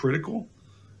and be critical.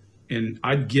 And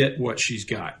I'd get what she's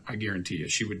got. I guarantee you.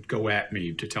 She would go at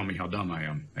me to tell me how dumb I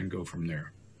am and go from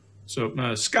there. So,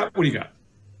 Scott, what do you got?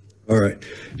 All right.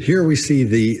 Here we see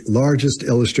the largest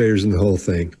illustrators in the whole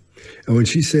thing. And when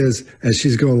she says, as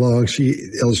she's going along, she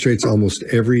illustrates almost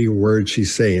every word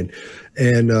she's saying.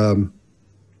 And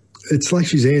it's like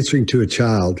she's answering to a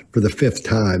child for the 5th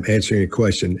time, answering a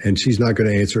question, and she's not going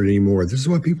to answer it anymore. This is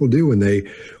what people do when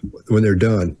they're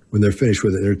done, when they're finished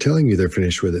with it. They're telling you they're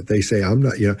finished with it. They say, I'm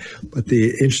not, But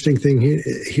the interesting thing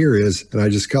here is, and I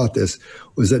just caught this,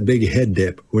 was that big head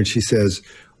dip when she says,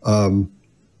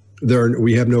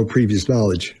 we have no previous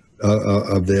knowledge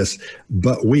of this,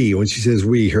 but when she says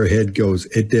we, her head goes,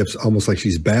 it dips almost like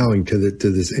she's bowing to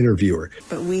this interviewer.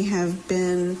 But we have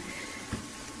been,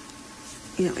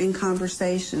 in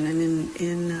conversation and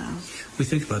in we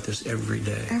think about this every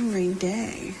day. Every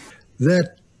day.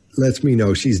 That lets me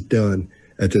know she's done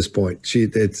at this point.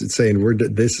 It's saying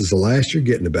this is the last you're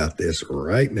getting about this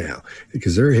right now,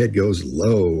 because her head goes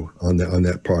low on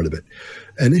that part of it.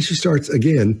 And then she starts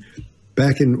again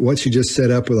back in what she just set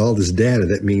up with all this data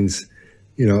that means,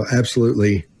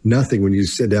 absolutely nothing when you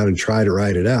sit down and try to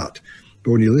write it out.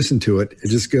 But when you listen to it,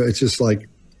 it's just like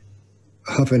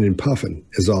huffing and puffing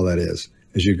is all that is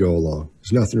as you go along.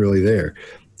 There's nothing really there.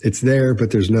 It's there,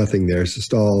 but there's nothing there. It's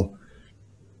just all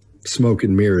smoke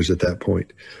and mirrors at that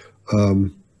point. Yeah,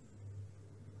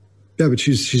 but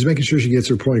she's making sure she gets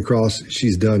her point across.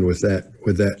 She's done with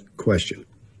that question.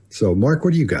 So, Mark,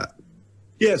 what do you got?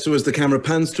 Yeah, so as the camera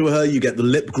pans to her, you get the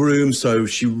lip groom, so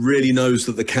she really knows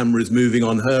that the camera is moving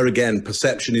on her. Again,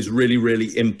 perception is really,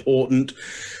 really important.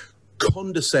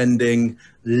 Condescending,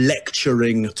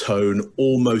 lecturing tone,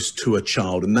 almost to a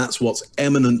child, and that's what's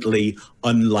eminently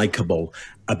unlikable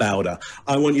about her.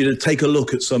 I want you to take a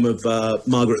look at some of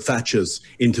Margaret Thatcher's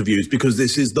interviews, because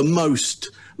this is the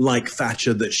most like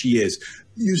Thatcher that she is.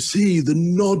 You see the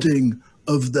nodding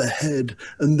of the head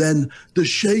and then the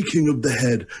shaking of the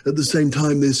head at the same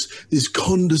time, this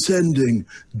condescending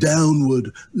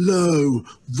downward low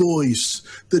voice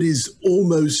that is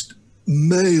almost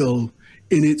male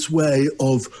in its way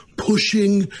of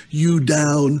pushing you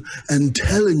down and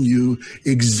telling you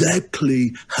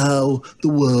exactly how the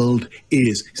world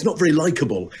is. It's not very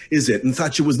likable, is it? And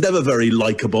Thatcher was never very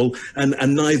likable, and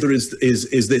neither is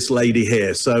this lady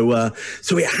here. So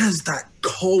it has that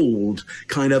cold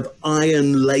kind of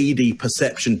iron lady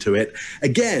perception to it.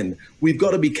 Again, we've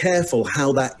got to be careful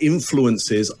how that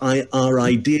influences our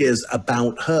ideas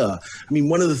about her. I mean,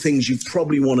 one of the things you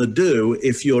probably want to do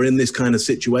if you're in this kind of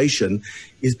situation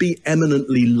is be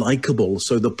eminently likable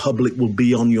so the public will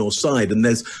be on your side. And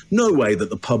there's no way that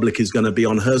the public is going to be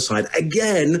on her side,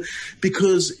 again,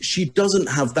 because she doesn't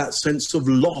have that sense of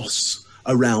loss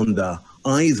around her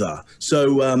either.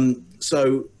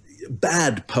 So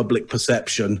bad public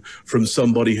perception from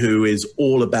somebody who is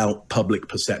all about public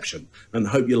perception. And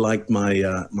I hope you liked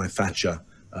my my Thatcher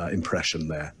impression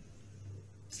there.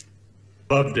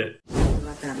 Loved it.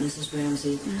 About that, Mrs.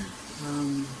 Ramsey.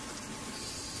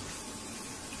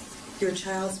 Your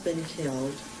child's been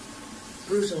killed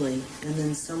brutally, and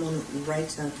then someone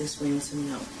writes out this ransom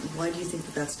note. Why do you think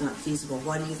that that's not feasible?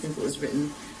 Why do you think it was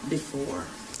written before?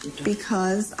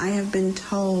 Because I have been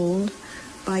told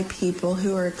by people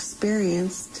who are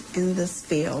experienced in this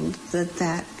field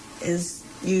that is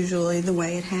usually the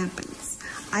way it happens.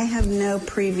 I have no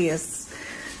previous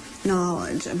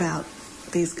knowledge about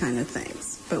these kind of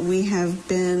things, but we have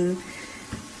been,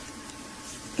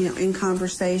 in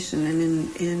conversation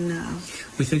and in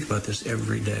we think about this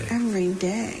every day. Every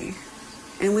day.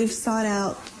 And we've sought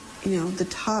out, the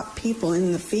top people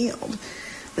in the field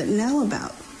that know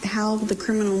about how the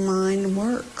criminal mind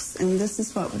works, and this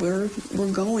is what we're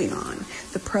going on.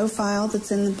 The profile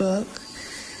that's in the book,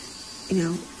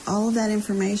 all of that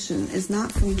information is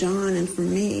not from John and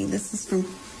from me. This is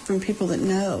from people that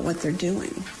know what they're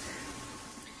doing.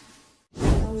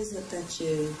 How is it that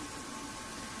you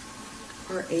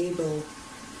are able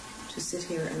to sit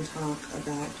here and talk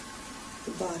about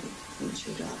the body of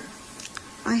your daughter?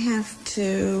 I have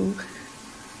to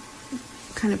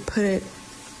kind of put it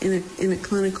in a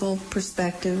clinical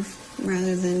perspective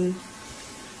rather than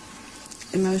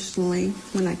emotionally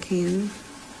when I can,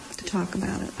 to talk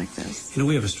about it like this.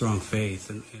 We have a strong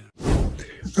faith.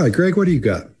 All right, Greg, what do you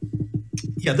got?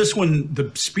 Yeah, this one,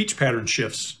 the speech pattern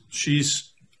shifts.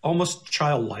 She's almost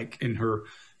childlike in her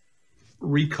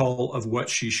recall of what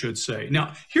she should say.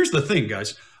 Now, here's the thing,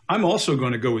 guys. I'm also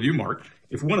going to go with you, Mark.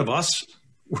 If one of us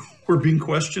were being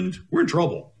questioned, we're in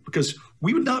trouble, because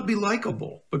we would not be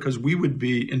likable, because we would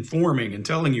be informing and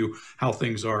telling you how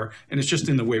things are. And it's just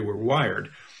in the way we're wired.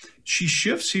 She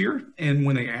shifts here. And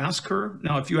when they ask her,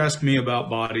 now, if you ask me about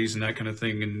bodies and that kind of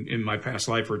thing in my past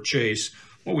life, or Chase,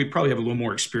 well, we probably have a little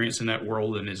more experience in that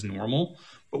world than is normal.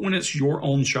 But when it's your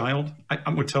own child,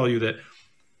 I'm going to tell you that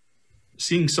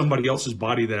seeing somebody else's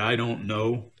body that I don't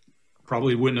know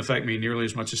probably wouldn't affect me nearly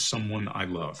as much as someone I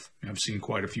love. I've seen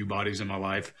quite a few bodies in my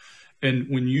life. And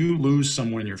when you lose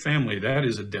someone in your family, that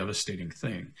is a devastating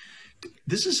thing.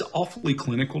 This is awfully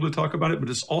clinical to talk about it, but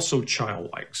it's also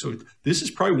childlike. So this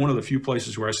is probably one of the few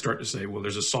places where I start to say, well,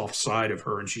 there's a soft side of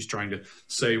her and she's trying to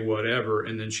say whatever.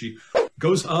 And then she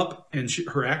goes up and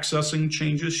her accessing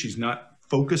changes. She's not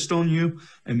focused on you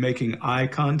and making eye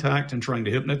contact and trying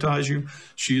to hypnotize you.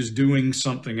 She is doing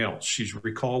something else. She's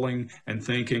recalling and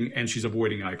thinking, and she's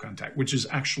avoiding eye contact, which is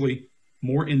actually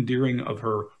more endearing of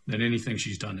her than anything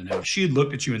she's done in heaven. She had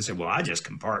looked at you and said, well, I just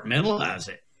compartmentalize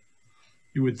it.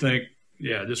 You would think,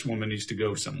 yeah, this woman needs to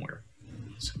go somewhere.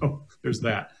 So there's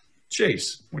that.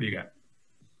 Chase, what do you got?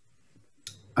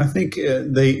 I think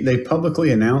they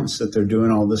publicly announced that they're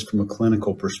doing all this from a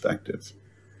clinical perspective,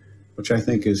 which I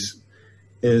think is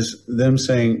them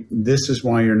saying, this is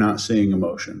why you're not seeing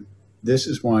emotion. This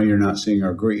is why you're not seeing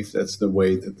our grief. That's the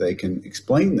way that they can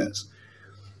explain this.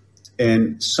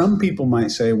 And some people might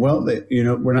say, well,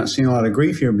 we're not seeing a lot of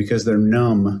grief here because they're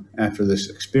numb after this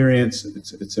experience.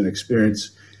 It's an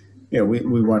experience.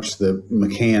 We watched the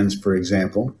McCanns, for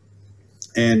example,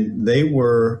 and they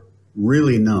were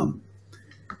really numb.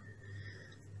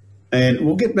 And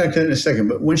we'll get back to that in a second.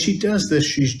 But when she does this,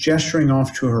 she's gesturing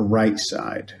off to her right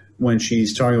side when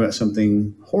she's talking about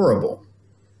something horrible,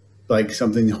 like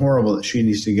something horrible that she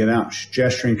needs to get out. She's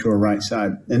gesturing to her right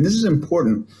side. And this is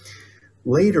important.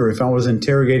 Later, if I was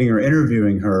interrogating or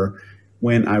interviewing her,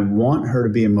 when I want her to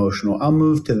be emotional, I'll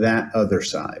move to that other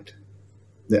side,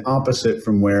 the opposite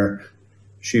from where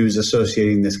she was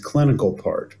associating this clinical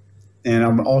part. And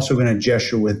I'm also going to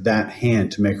gesture with that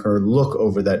hand to make her look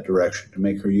over that direction, to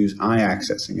make her use eye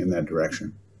accessing in that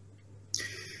direction.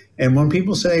 And when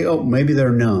people say, oh, maybe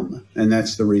they're numb, and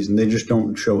that's the reason, they just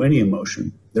don't show any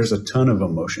emotion, there's a ton of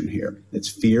emotion here. It's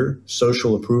fear,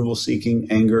 social approval seeking,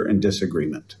 anger, and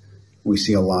disagreement. We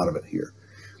see a lot of it here.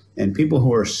 And people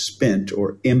who are spent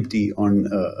or empty on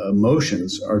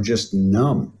emotions are just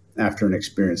numb after an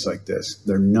experience like this.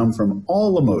 They're numb from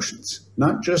all emotions,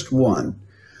 not just one.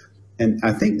 And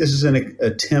I think this is an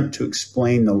attempt to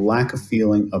explain the lack of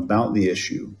feeling about the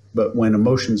issue. But when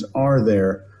emotions are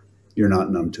there, you're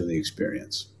not numb to the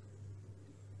experience.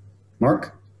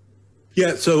 Mark?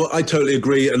 Yeah, so I totally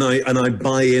agree, and I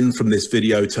buy in from this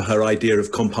video to her idea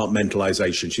of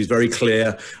compartmentalization. She's very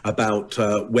clear about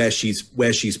where she's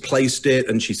placed it,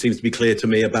 and she seems to be clear to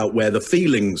me about where the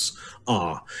feelings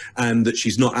are, and that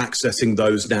she's not accessing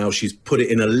those now. She's put it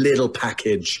in a little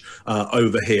package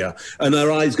over here, and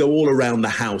her eyes go all around the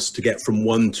house to get from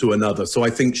one to another. So I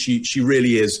think she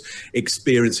really is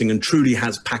experiencing and truly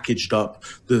has packaged up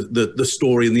the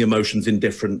story and the emotions in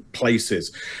different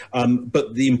places.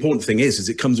 But the important thing is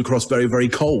it comes across very, very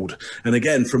cold. And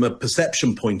again, from a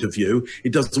perception point of view,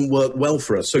 it doesn't work well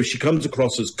for us. So she comes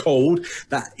across as cold.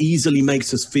 That easily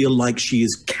makes us feel like she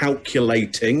is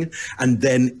calculating and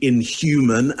then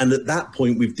inhuman. And at that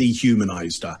point, we've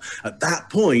dehumanized her. At that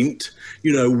point,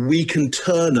 we can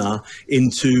turn her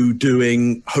into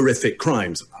doing horrific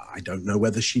crimes. I don't know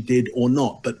whether she did or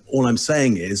not, but all I'm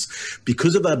saying is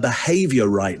because of her behavior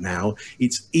right now,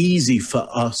 it's easy for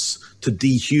us to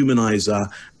dehumanize her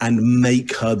and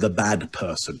make her the bad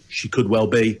person. She could well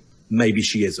be, maybe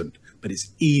she isn't, but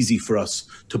it's easy for us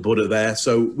to put her there.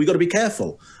 So we got to be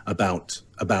careful about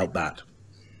that.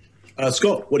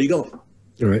 Scott, what do you got?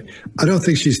 All right. I don't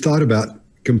think she's thought about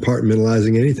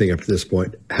compartmentalizing anything up to this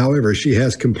point. However, she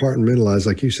has compartmentalized,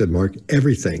 like you said, Mark,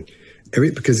 everything.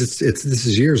 Because this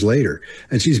is years later,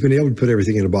 and she's been able to put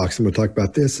everything in a box. I'm going to talk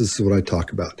about this. This is what I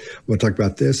talk about. I'm going to talk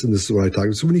about this, and this is what I talk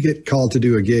about. So when you get called to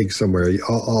do a gig somewhere,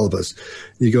 all of us,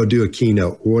 you go do a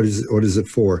keynote. What is it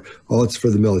for? Oh, it's for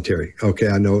the military. Okay,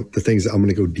 I know the things. I'm going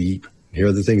to go deep. Here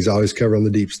are the things I always cover on the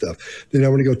deep stuff. Then I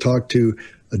want to go talk to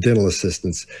a dental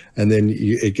assistants, and then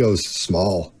it goes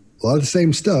small. A lot of the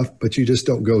same stuff, but you just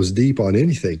don't go as deep on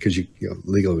anything because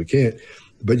legally we can't.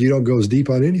 But you don't go as deep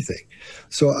on anything.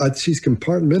 So she's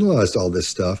compartmentalized all this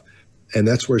stuff, and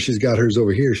that's where she's got hers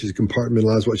over here. She's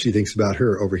compartmentalized what she thinks about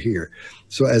her over here.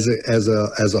 So as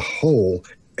a whole,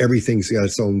 everything's got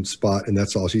its own spot, and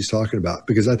that's all she's talking about.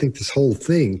 Because I think this whole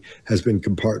thing has been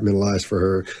compartmentalized for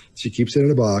her. She keeps it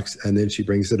in a box, and then she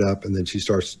brings it up, and then she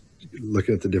starts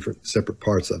looking at the different separate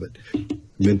parts of it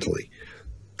mentally.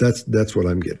 That's what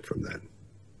I'm getting from that.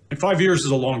 And 5 years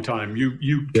is a long time.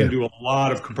 You can do a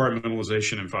lot of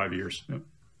compartmentalization in 5 years.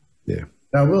 Yeah.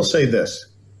 Now, I will say this.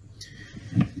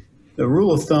 The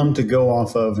rule of thumb to go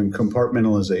off of in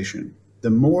compartmentalization, the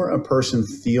more a person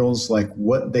feels like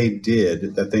what they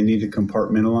did that they need to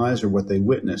compartmentalize or what they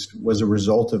witnessed was a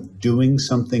result of doing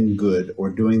something good or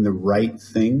doing the right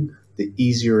thing, the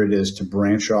easier it is to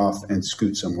branch off and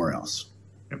scoot somewhere else.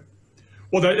 Yep.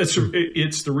 Well,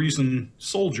 it's the reason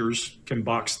soldiers can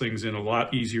box things in a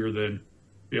lot easier than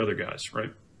the other guys,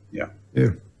 right? Yeah.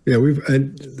 Yeah. Yeah.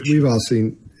 We've all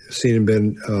seen and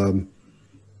been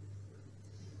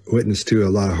witness to a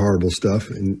lot of horrible stuff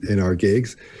in our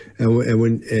gigs,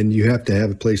 and you have to have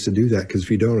a place to do that, because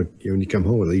if you don't, when you come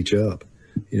home, it'll eat you up.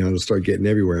 It'll start getting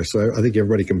everywhere. So I think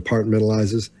everybody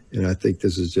compartmentalizes, and I think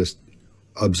this is just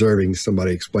observing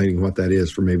somebody explaining what that is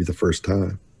for maybe the first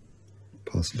time,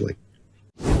 possibly.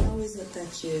 How is it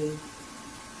that you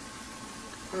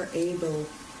are able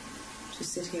to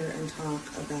sit here and talk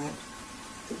about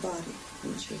the body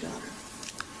and it's your daughter?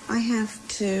 I have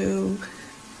to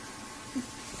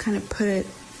kind of put it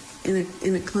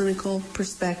in a clinical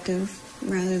perspective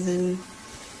rather than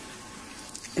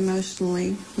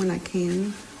emotionally when I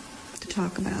can, to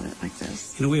talk about it like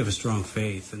this. We have a strong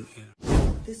faith.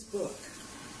 This book,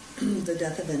 The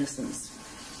Death of Innocence,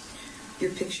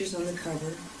 your picture's on the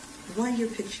cover. Why your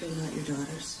picture and not your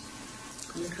daughter's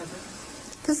on the cover?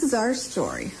 This is our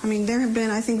story. I mean, there have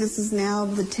been, I think this is now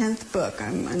the 10th book,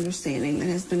 I'm understanding, that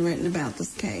has been written about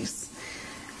this case.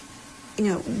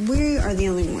 We are the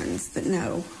only ones that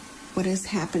know what has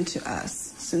happened to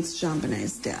us since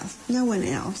JonBenet's death. No one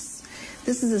else.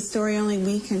 This is a story only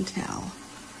we can tell.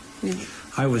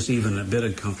 I was even a bit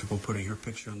uncomfortable putting her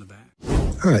picture on the back.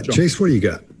 All right, Chase, what do you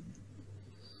got?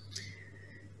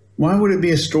 Why would it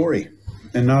be a story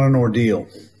and not an ordeal,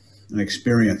 an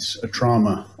experience, a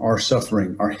trauma, our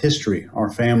suffering, our history,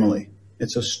 our family?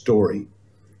 It's a story.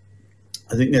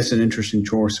 I think that's an interesting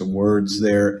choice of words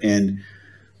there. And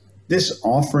this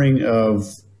offering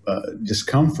of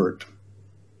discomfort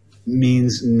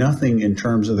means nothing in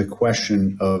terms of the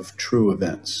question of true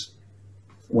events.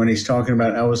 When he's talking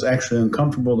about, I was actually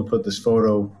uncomfortable to put this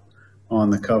photo on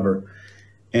the cover.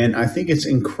 And I think it's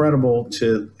incredible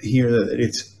to hear that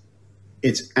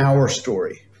it's our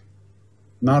story,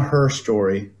 not her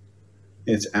story,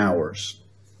 it's ours.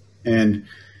 And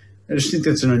I just think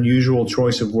that's an unusual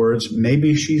choice of words.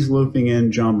 Maybe she's looping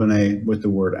in JonBenet with the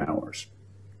word ours.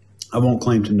 I won't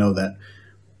claim to know that,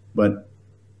 but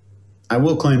I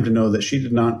will claim to know that she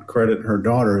did not credit her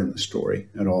daughter in the story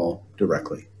at all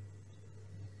directly.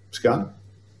 Scott?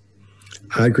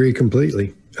 I agree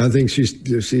completely. I think it's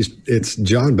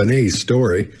JonBenet's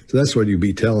story, so that's what you'd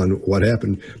be telling what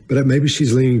happened. But maybe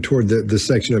she's leaning toward the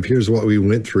section of here's what we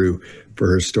went through for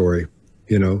her story,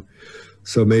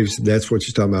 So maybe that's what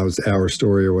she's talking about, was our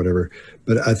story or whatever.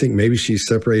 But I think maybe she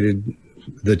separated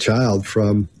the child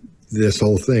from this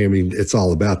whole thing. I mean, it's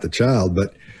all about the child,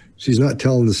 but she's not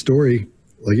telling the story,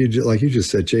 like you just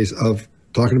said, Chase, of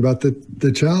talking about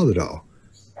the child at all.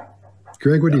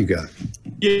 Greg, what do you got?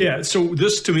 Yeah, so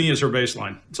this to me is her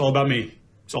baseline. It's all about me.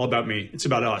 It's all about me. It's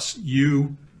about us.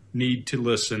 You need to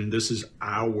listen. This is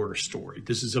our story.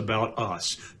 This is about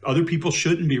us. Other people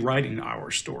shouldn't be writing our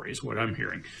story, is what I'm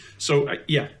hearing. So,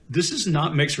 this is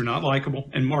not, makes her not likable.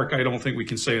 And Mark, I don't think we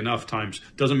can say enough times,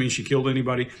 doesn't mean she killed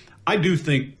anybody. I do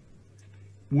think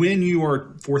when you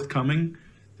are forthcoming,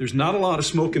 there's not a lot of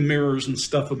smoke and mirrors and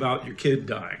stuff about your kid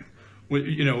dying.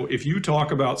 If you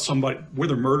talk about somebody,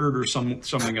 whether murdered or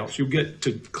something else, you'll get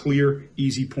to clear,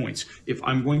 easy points. If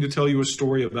I'm going to tell you a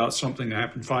story about something that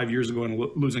happened 5 years ago and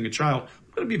losing a child,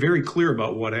 I'm going to be very clear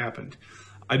about what happened.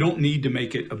 I don't need to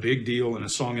make it a big deal and a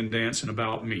song and dance and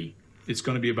about me. It's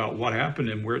going to be about what happened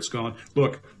and where it's gone.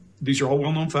 Look, these are all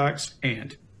well-known facts,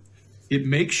 and it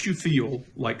makes you feel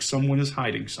like someone is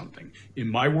hiding something. In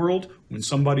my world, when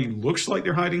somebody looks like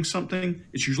they're hiding something,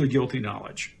 it's usually guilty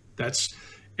knowledge.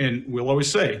 And we'll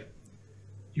always say,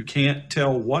 you can't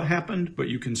tell what happened, but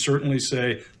you can certainly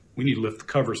say, we need to lift the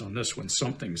covers on this one.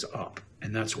 Something's up.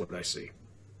 And that's what I see.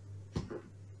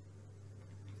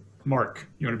 Mark,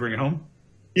 you want to bring it home?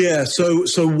 Yeah, so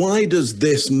why does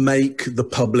this make the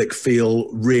public feel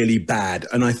really bad?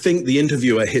 And I think the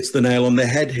interviewer hits the nail on the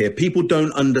head here. People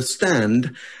don't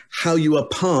understand how you are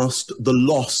past the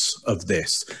loss of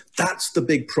this. That's the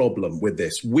big problem with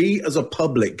this. We as a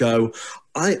public go,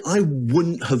 I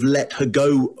wouldn't have let her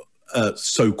go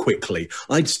so quickly.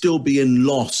 I'd still be in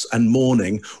loss and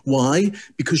mourning. Why?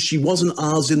 Because she wasn't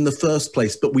ours in the first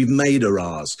place, but we've made her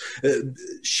ours.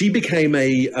 She became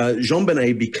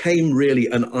JonBenet became really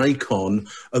an icon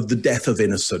of the death of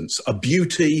innocence, a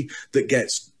beauty that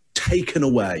gets taken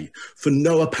away for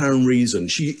no apparent reason.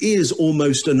 She is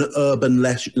almost an urban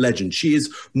legend. She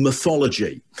is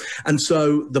mythology. And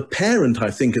so the parent,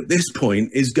 I think, at this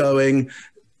point is going,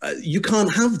 you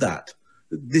can't have that.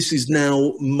 This is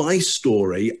now my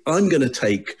story. I'm going to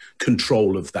take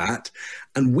control of that.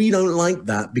 And we don't like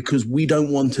that because we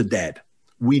don't want her dead.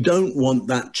 We don't want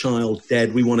that child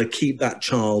dead. We want to keep that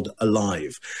child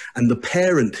alive. And the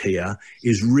parent here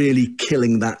is really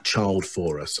killing that child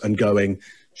for us and going,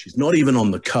 she's not even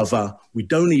on the cover. We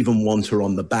don't even want her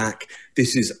on the back.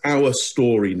 This is our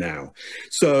story now.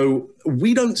 So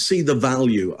we don't see the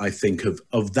value, I think,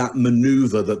 of that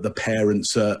maneuver that the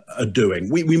parents are doing.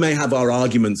 We may have our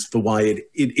arguments for why it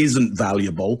isn't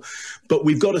valuable, but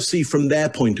we've got to see from their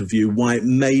point of view why it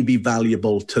may be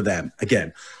valuable to them.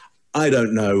 Again, I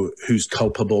don't know who's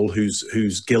culpable,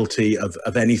 who's guilty of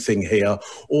anything here.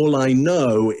 All I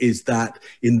know is that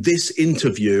in this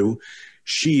interview,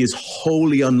 she is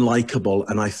wholly unlikable,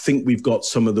 and I think we've got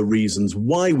some of the reasons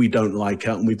why we don't like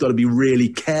her, and we've got to be really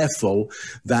careful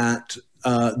that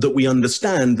that we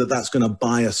understand that that's going to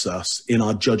bias us in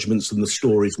our judgments and the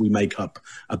stories we make up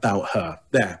about her.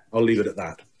 There, I'll leave it at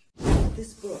that.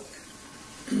 This book,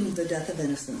 The Death of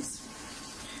Innocence,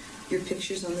 your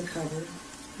picture's on the cover.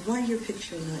 Why your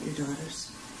picture and not your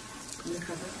daughter's on the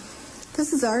cover?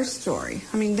 This is our story.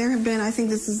 I mean, there have been, I think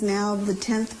this is now the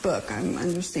 10th book, I'm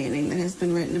understanding, that has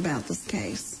been written about this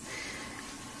case.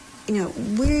 You know,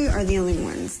 we are the only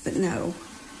ones that know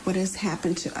what has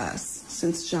happened to us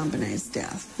since JonBenét's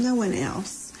death. No one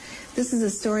else. This is a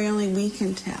story only we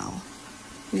can tell.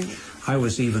 You know. I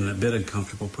was even a bit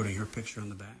uncomfortable putting her picture on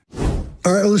the back.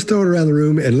 All right, well, let's throw it around the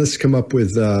room and let's come up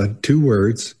with 2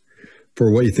 words for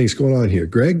what you think's going on here.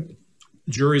 Greg?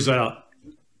 Jury's out.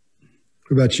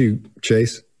 What about you,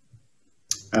 Chase?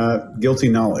 Guilty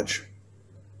knowledge.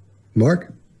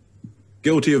 Mark?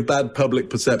 Guilty of bad public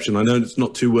perception. I know it's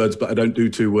not 2 words, but I don't do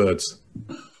 2 words.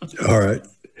 All right.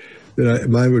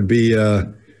 Then mine would be, I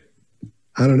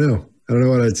don't know. I don't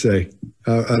know what I'd say.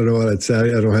 I don't know what I'd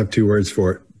say. I don't have 2 words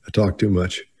for it. I talk too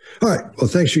much. All right. Well,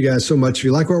 thanks you guys so much. If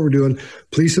you like what we're doing,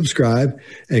 please subscribe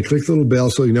and click the little bell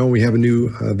so you know when we have a new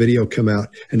video come out.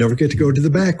 And don't forget to go to the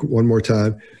back one more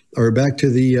time, or back to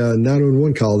the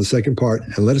 911 call, the second part,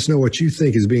 and let us know what you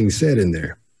think is being said in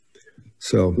there.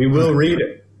 So we will read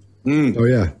it. Oh,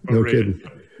 yeah. No kidding.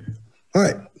 All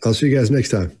right. I'll see you guys next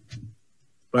time.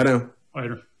 Bye now.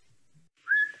 Later.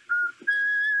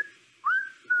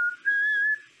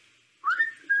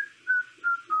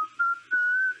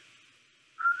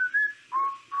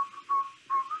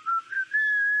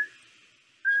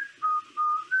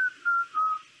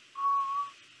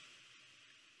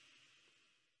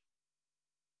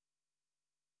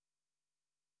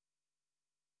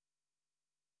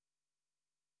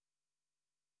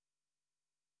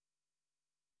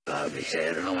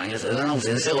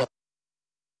 No,